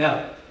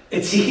 Now,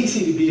 it's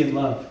easy to be in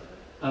love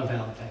on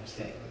Valentine's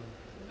Day.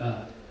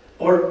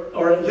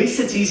 Or at least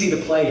it's easy to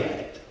play at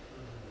it,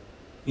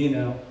 you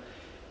know.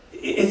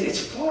 It's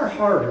far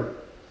harder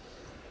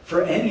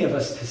for any of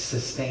us to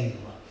sustain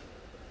love.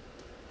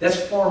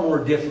 That's far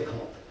more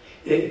difficult.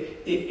 In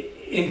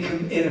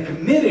a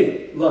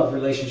committed love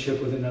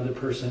relationship with another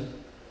person,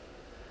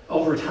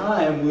 over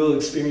time we'll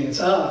experience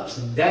ups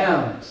and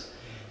downs,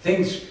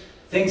 things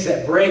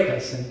that break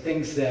us and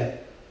things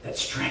that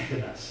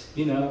strengthen us.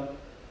 You know,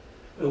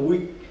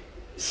 we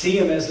see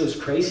them as those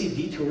crazy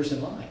detours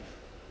in life,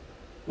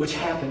 which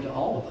happen to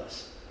all of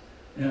us.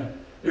 You know,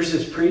 there's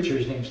this preacher,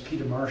 his name's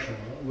Peter Marshall.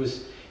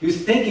 He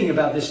was thinking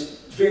about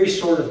this very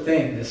sort of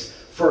thing, this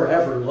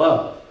forever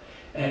love.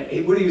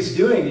 And what he was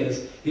doing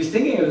is, he was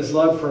thinking of his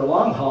love for a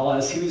long haul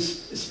as he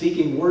was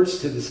speaking words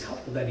to this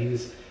couple that he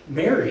was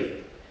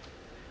married.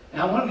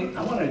 And I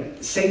want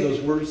to say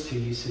those words to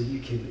you so you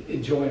can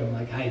enjoy them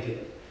like I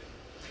did.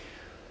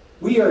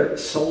 We are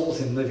souls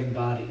in living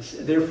bodies.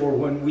 Therefore,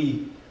 when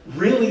we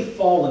really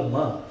fall in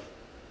love,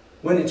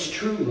 when it's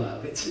true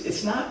love,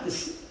 it's not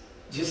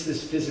just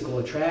this physical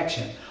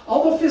attraction.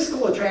 Although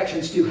physical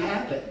attractions do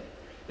happen,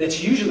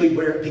 that's usually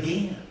where it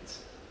begins,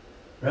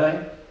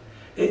 right?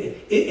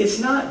 It's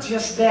not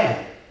just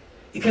that.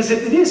 Because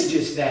if it is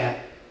just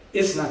that,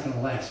 it's not going to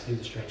last through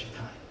the stretch of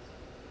time.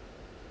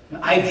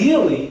 Now,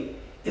 ideally,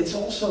 it's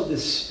also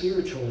this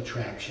spiritual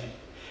attraction.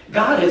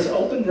 God has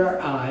opened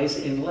our eyes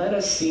and let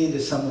us see into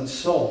someone's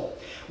soul.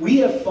 We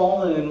have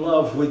fallen in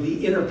love with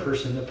the inner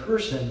person, the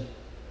person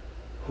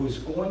who's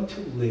going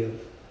to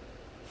live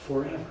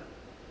forever.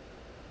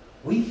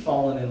 We've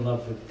fallen in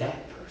love with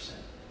that person.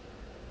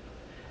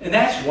 And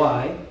that's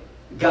why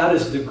God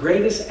is the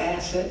greatest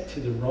asset to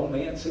the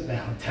romance of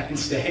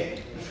Valentine's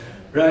Day.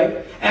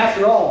 Right?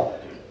 After all,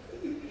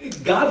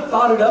 God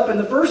thought it up in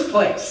the first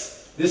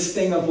place, this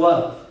thing of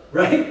love.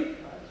 Right?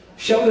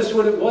 Showed us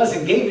what it was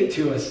and gave it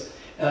to us.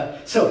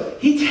 So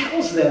he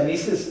tells them, he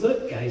says,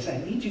 look guys, I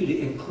need you to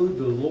include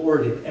the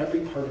Lord in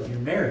every part of your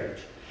marriage.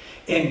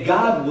 And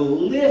God will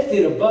lift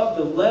it above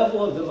the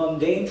level of the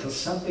mundane to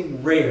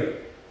something rare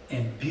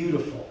and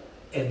beautiful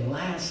and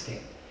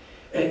lasting.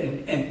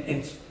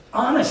 And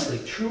honestly,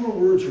 truer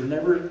words were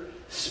never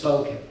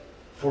spoken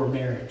for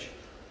marriage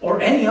or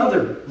any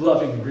other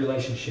loving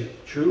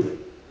relationship, truly.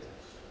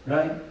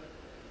 Right?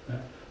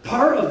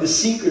 Part of the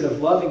secret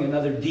of loving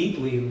another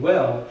deeply and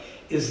well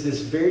is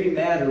this very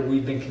matter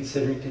we've been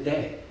considering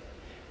today.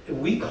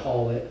 we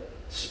call it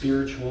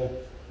spiritual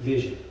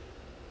vision,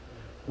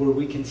 where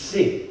we can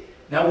see.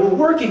 Now we're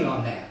working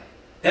on that.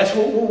 That's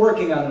what we're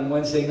working on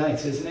Wednesday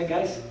nights, isn't it,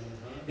 guys?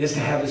 Is to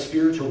have a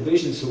spiritual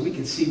vision so we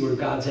can see where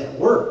God's at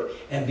work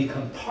and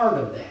become part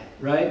of that,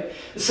 right?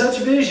 Such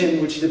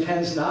vision, which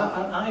depends not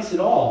on eyes at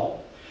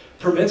all,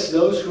 permits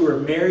those who are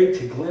married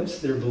to glimpse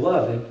their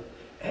beloved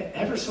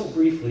ever so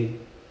briefly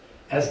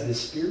as the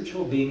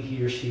spiritual being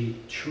he or she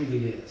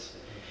truly is.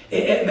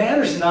 It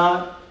matters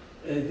not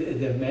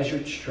the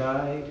measured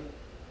stride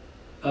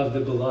of the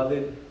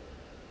beloved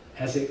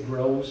as it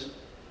grows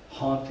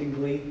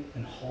hauntingly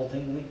and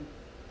haltingly.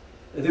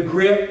 The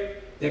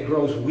grip that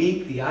grows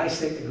weak, the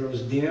eyesight that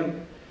grows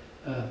dim.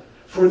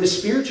 For the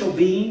spiritual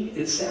being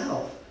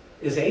itself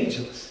is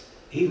ageless,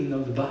 even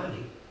though the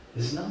body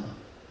is not.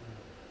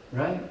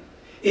 Right?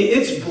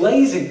 It's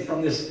blazing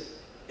from this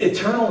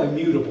eternal,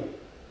 immutable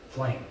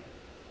flame.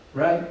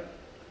 Right?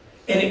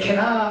 And it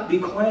cannot be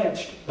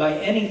quenched by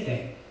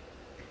anything.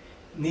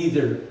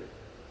 Neither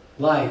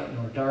light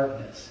nor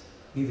darkness.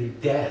 Neither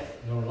death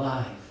nor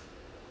life.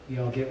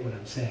 You all get what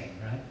I'm saying,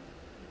 right?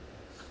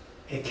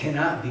 It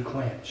cannot be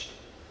quenched.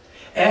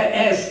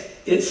 As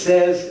it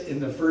says in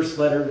the first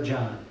letter of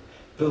John,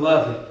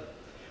 beloved,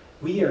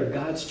 we are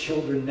God's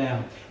children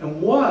now,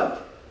 and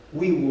what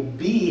we will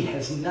be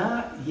has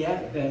not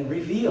yet been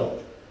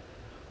revealed.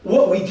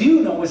 What we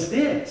do know is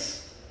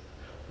this: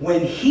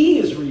 when he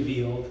is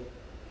revealed,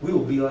 we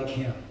will be like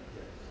him,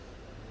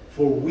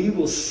 for we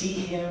will see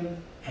him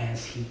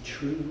as he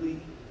truly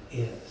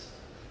is.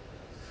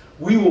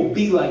 We will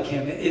be like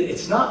him.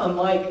 It's not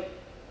unlike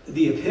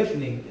the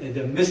epiphany,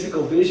 the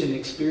mystical vision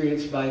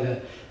experienced by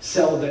the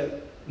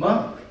celibate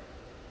monk,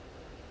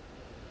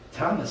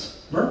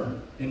 Thomas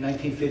Merton, in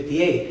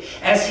 1958,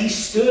 as he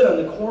stood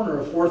on the corner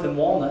of 4th and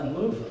Walnut in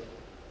Louisville.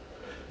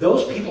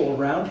 Those people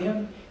around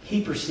him,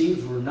 he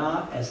perceived, were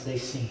not as they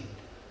seemed.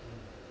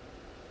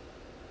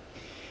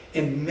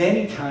 And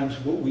many times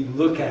what we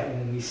look at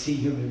when we see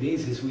human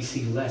beings is we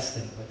see less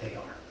than what they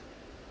are.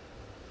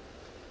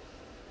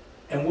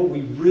 And what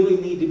we really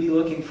need to be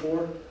looking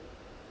for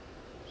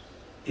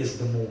is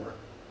the more.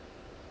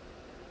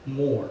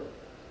 More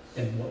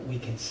than what we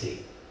can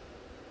see.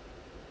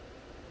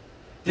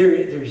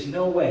 There's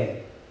no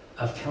way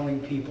of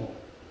telling people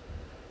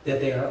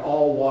that they are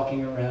all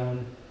walking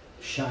around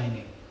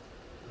shining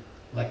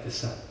like the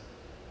sun.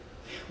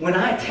 When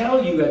I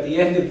tell you at the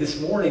end of this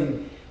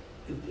morning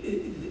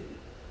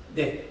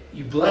that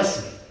you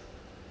bless me,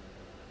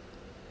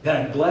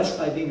 that I'm blessed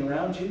by being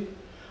around you,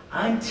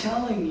 I'm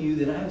telling you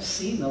that I've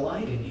seen the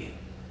light in you,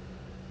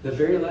 the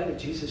very light of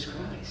Jesus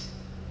Christ.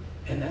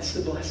 And that's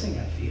the blessing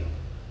I feel.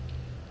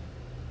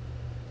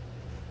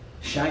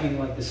 Shining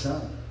like the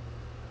sun.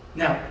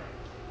 Now,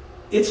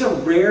 it's a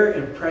rare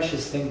and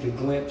precious thing to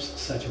glimpse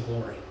such a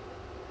glory.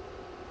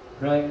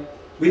 Right?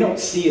 We don't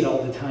see it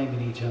all the time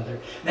in each other.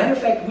 Matter of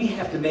fact, we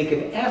have to make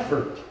an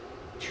effort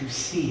to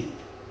see it.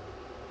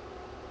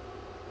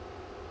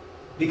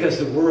 Because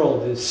the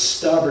world is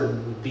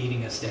stubborn with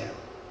beating us down.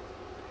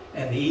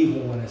 And the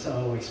evil one is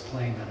always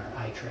playing on our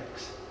eye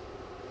tricks.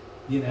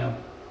 You know?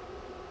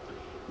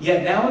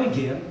 Yet now and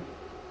again,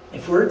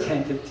 if we're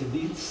attentive to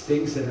these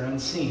things that are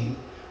unseen,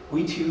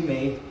 we too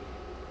may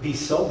be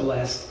so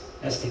blessed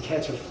as to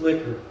catch a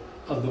flicker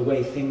of the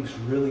way things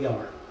really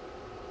are.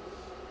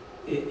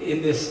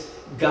 In this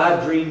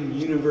God-dreamed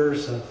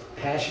universe of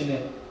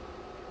passionate,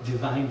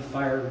 divine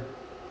fire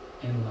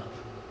and love.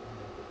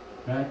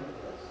 Right?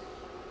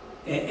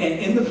 And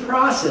in the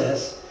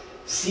process,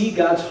 see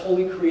God's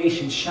holy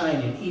creation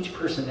shine in each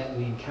person that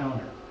we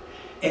encounter.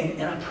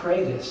 And I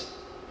pray this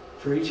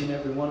for each and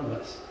every one of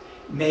us.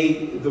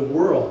 May the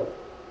world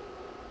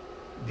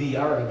be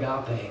our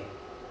agape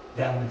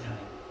Valentine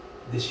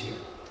this year.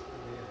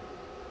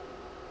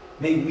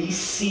 May we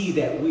see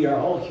that we are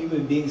all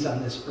human beings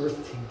on this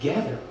earth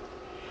together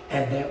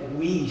and that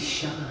we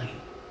shine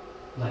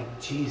like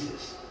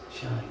Jesus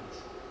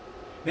shines.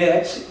 May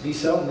that be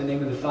so in the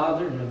name of the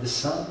Father and of the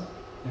Son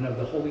and of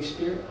the Holy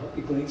Spirit. I hope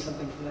you gleaned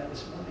something from that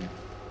this morning.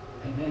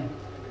 Amen.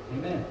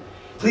 Amen.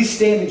 Please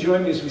stand and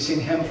join me as we sing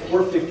hymn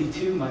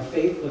 452, My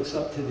Faith Looks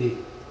Up to Thee.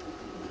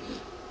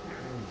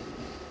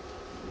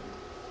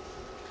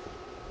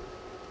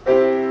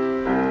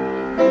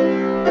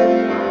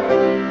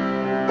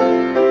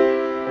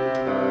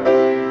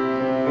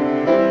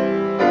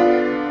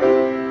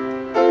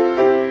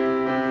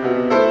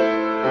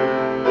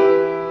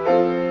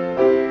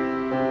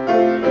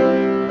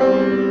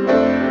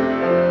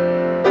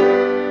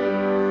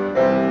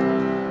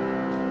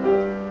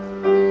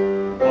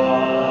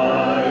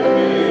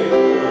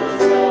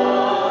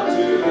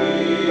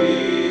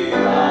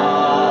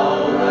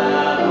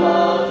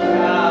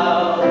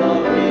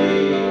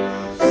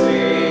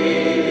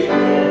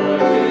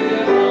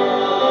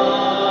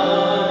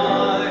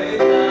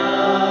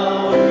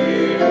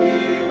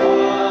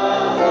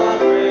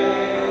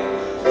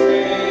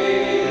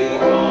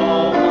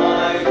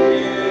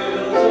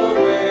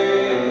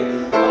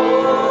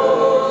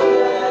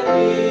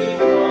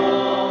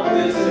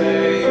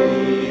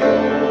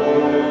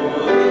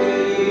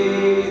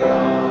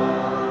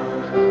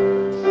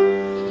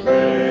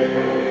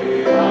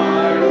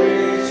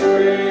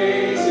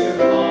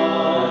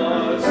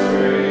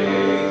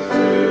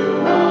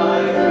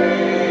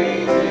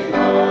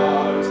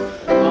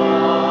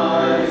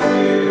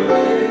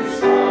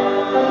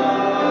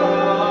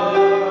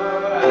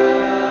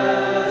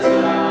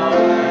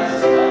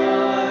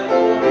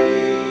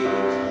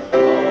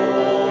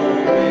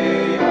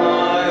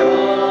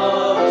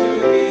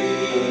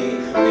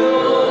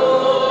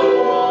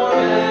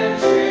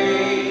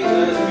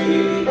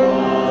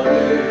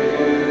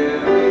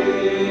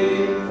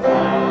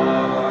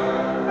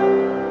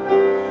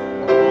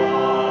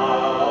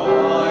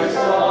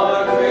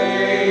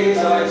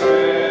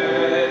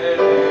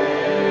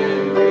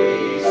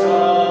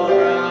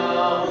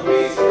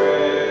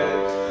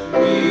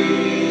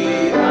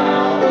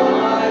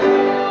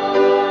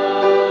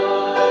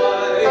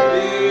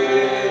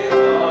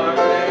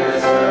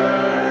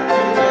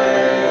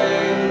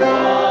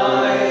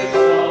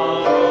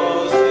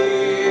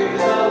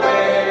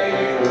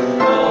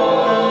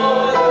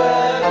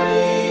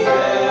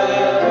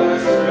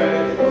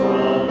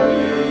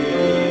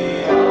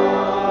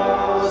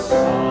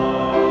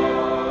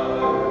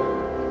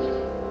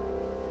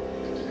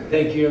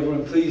 Thank you,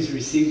 everyone. Please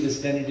receive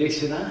this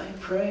benediction. I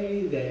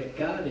pray that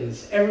God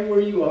is everywhere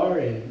you are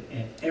and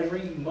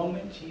every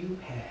moment you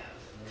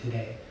have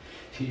today.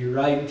 To your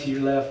right and to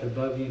your left,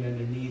 above you and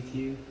underneath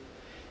you,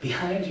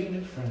 behind you and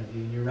in front of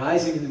you. And you're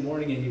rising in the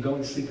morning and you're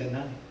going to sleep at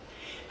night.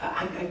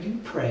 I do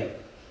pray.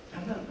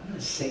 I'm going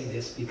to say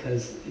this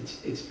because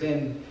it's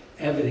been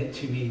evident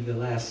to me the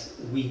last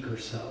week or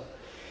so.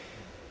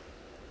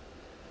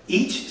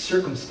 Each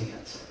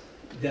circumstance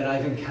that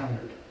I've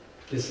encountered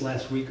this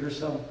last week or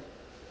so,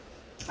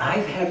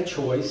 I've had a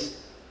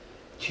choice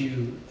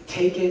to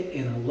take it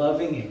in a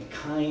loving and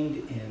kind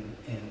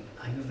and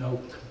I don't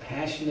know,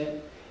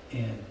 compassionate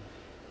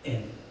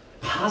and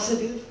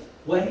positive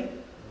way.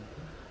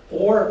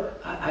 Or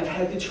I've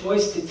had the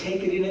choice to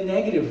take it in a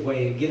negative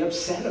way and get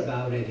upset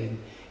about it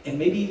and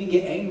maybe even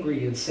get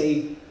angry and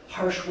say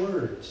harsh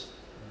words.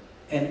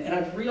 And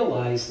I've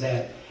realized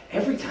that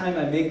every time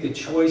I make the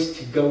choice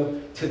to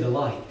go to the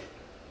light,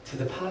 to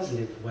the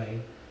positive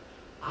way,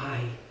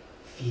 I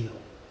feel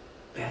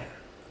better.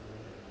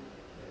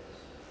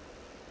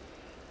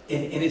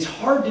 And it's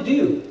hard to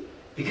do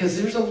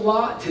because there's a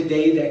lot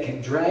today that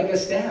can drag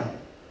us down.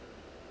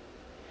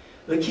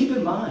 But keep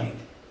in mind,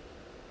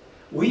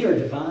 we are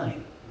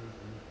divine.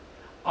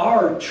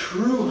 Our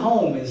true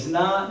home is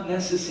not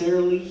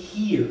necessarily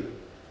here.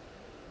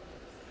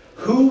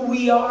 Who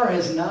we are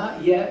has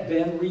not yet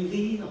been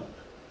revealed.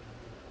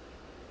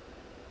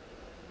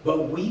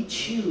 But we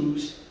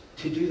choose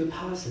to do the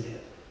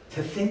positive,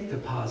 to think the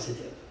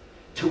positive,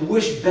 to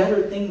wish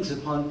better things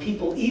upon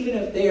people, even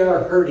if they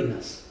are hurting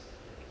us.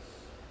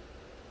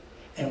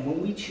 And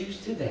when we choose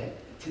to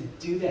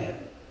do that,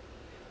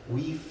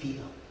 we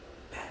feel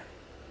better.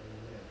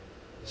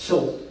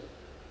 So,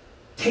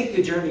 take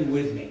the journey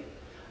with me.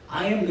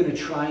 I am going to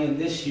try in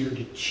this year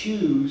to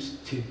choose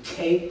to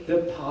take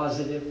the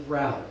positive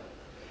route.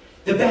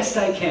 The best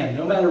I can,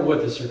 no matter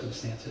what the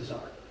circumstances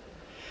are.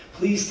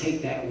 Please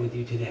take that with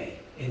you today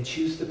and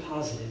choose the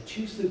positive,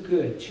 choose the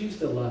good, choose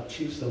the love,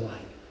 choose the light.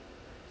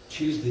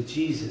 Choose the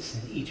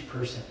Jesus in each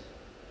person.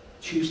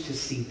 Choose to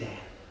see that.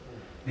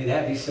 May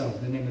that be so.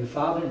 In the name of the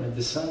Father, and of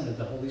the Son, and of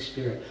the Holy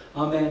Spirit.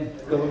 Amen.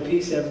 Go in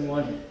peace,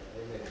 everyone.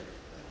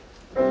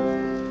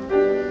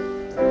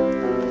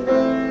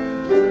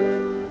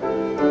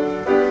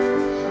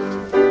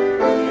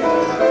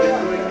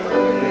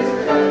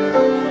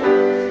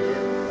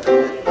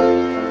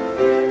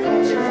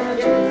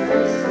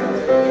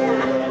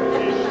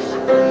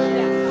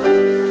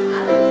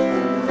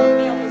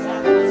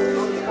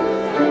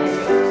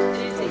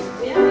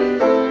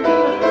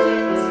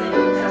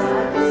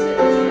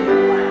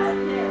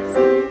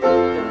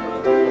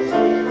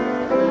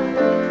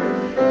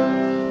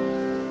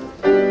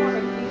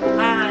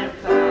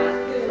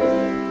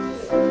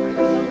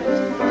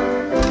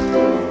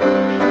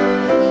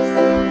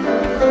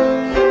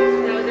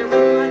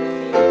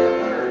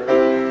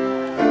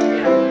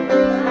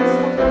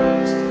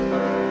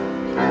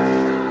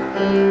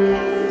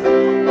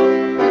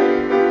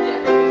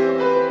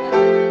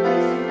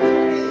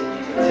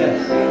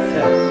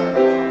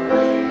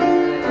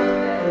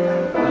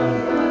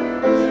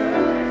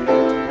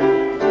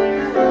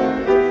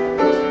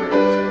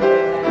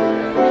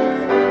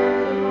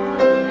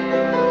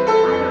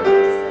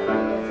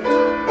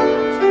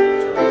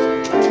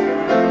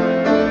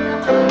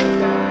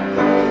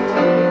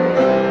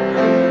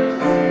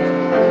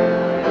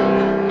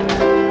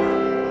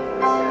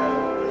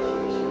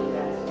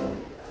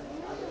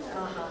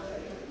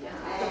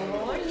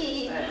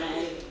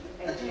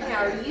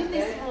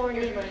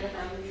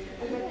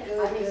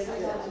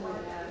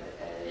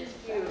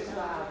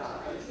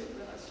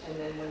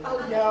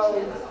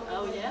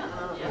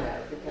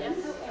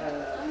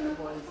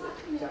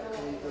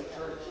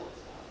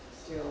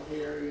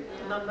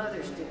 My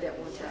mother's did that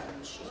one time,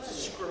 and she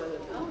scrubbed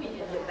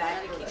the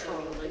back of the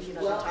trunk, you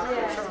know, the top of the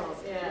trunk.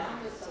 Yeah.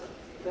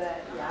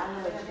 But yeah, I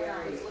know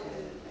Jerry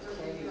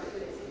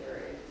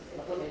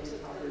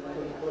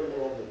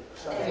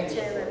And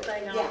tear that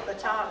thing off the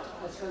top.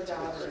 That's her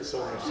daughter. It's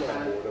on her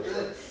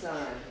son.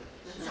 Son.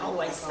 It's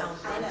always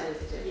something.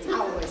 It's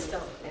always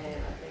something.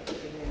 And I think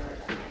she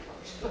married.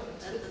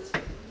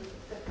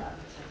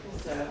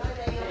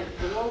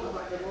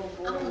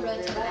 I'm gonna run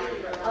to the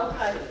back.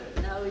 Okay.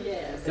 Oh,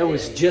 yes. That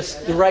was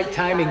just the right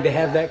timing to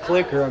have that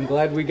clicker. I'm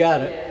glad we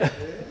got it.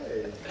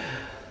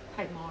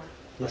 Hey, Mark.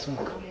 Listen.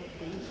 I won't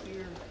be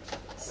here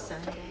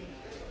Sunday,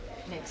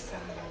 next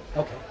Sunday.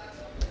 Okay.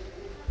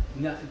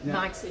 No.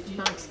 Mike's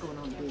going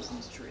on a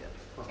business trip,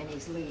 and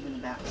he's leaving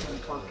about 10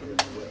 o'clock in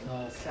the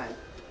morning. So,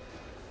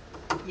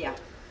 yeah.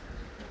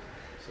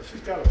 So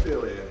she's got to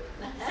fill in.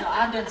 So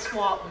I done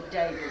swapped with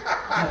David.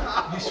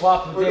 You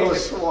swapped with We're going to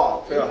David?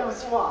 swap. We're gonna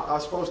swap. I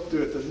was supposed to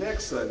do it the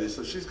next Sunday,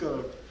 so she's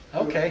going to.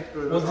 Okay.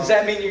 Well, does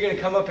that mean you're going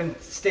to come up and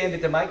stand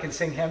at the mic and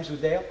sing hymns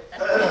with Dale?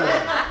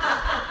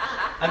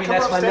 I mean,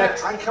 that's my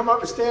next. I can come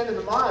up and stand in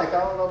the mic. I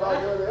don't know about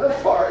doing the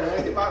other part.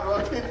 It might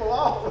run people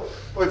off.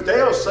 But if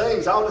Dale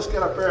sings, I'll just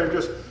get up there and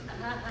just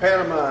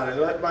pantomime and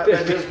let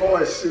his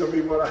voice, be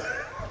what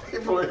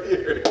people are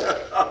hearing.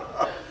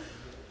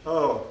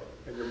 Oh,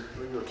 And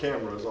your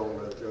camera's on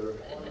that.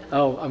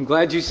 Oh, I'm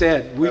glad you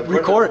said. We Put it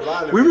recorded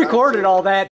online if we you haven't recorded seen all that.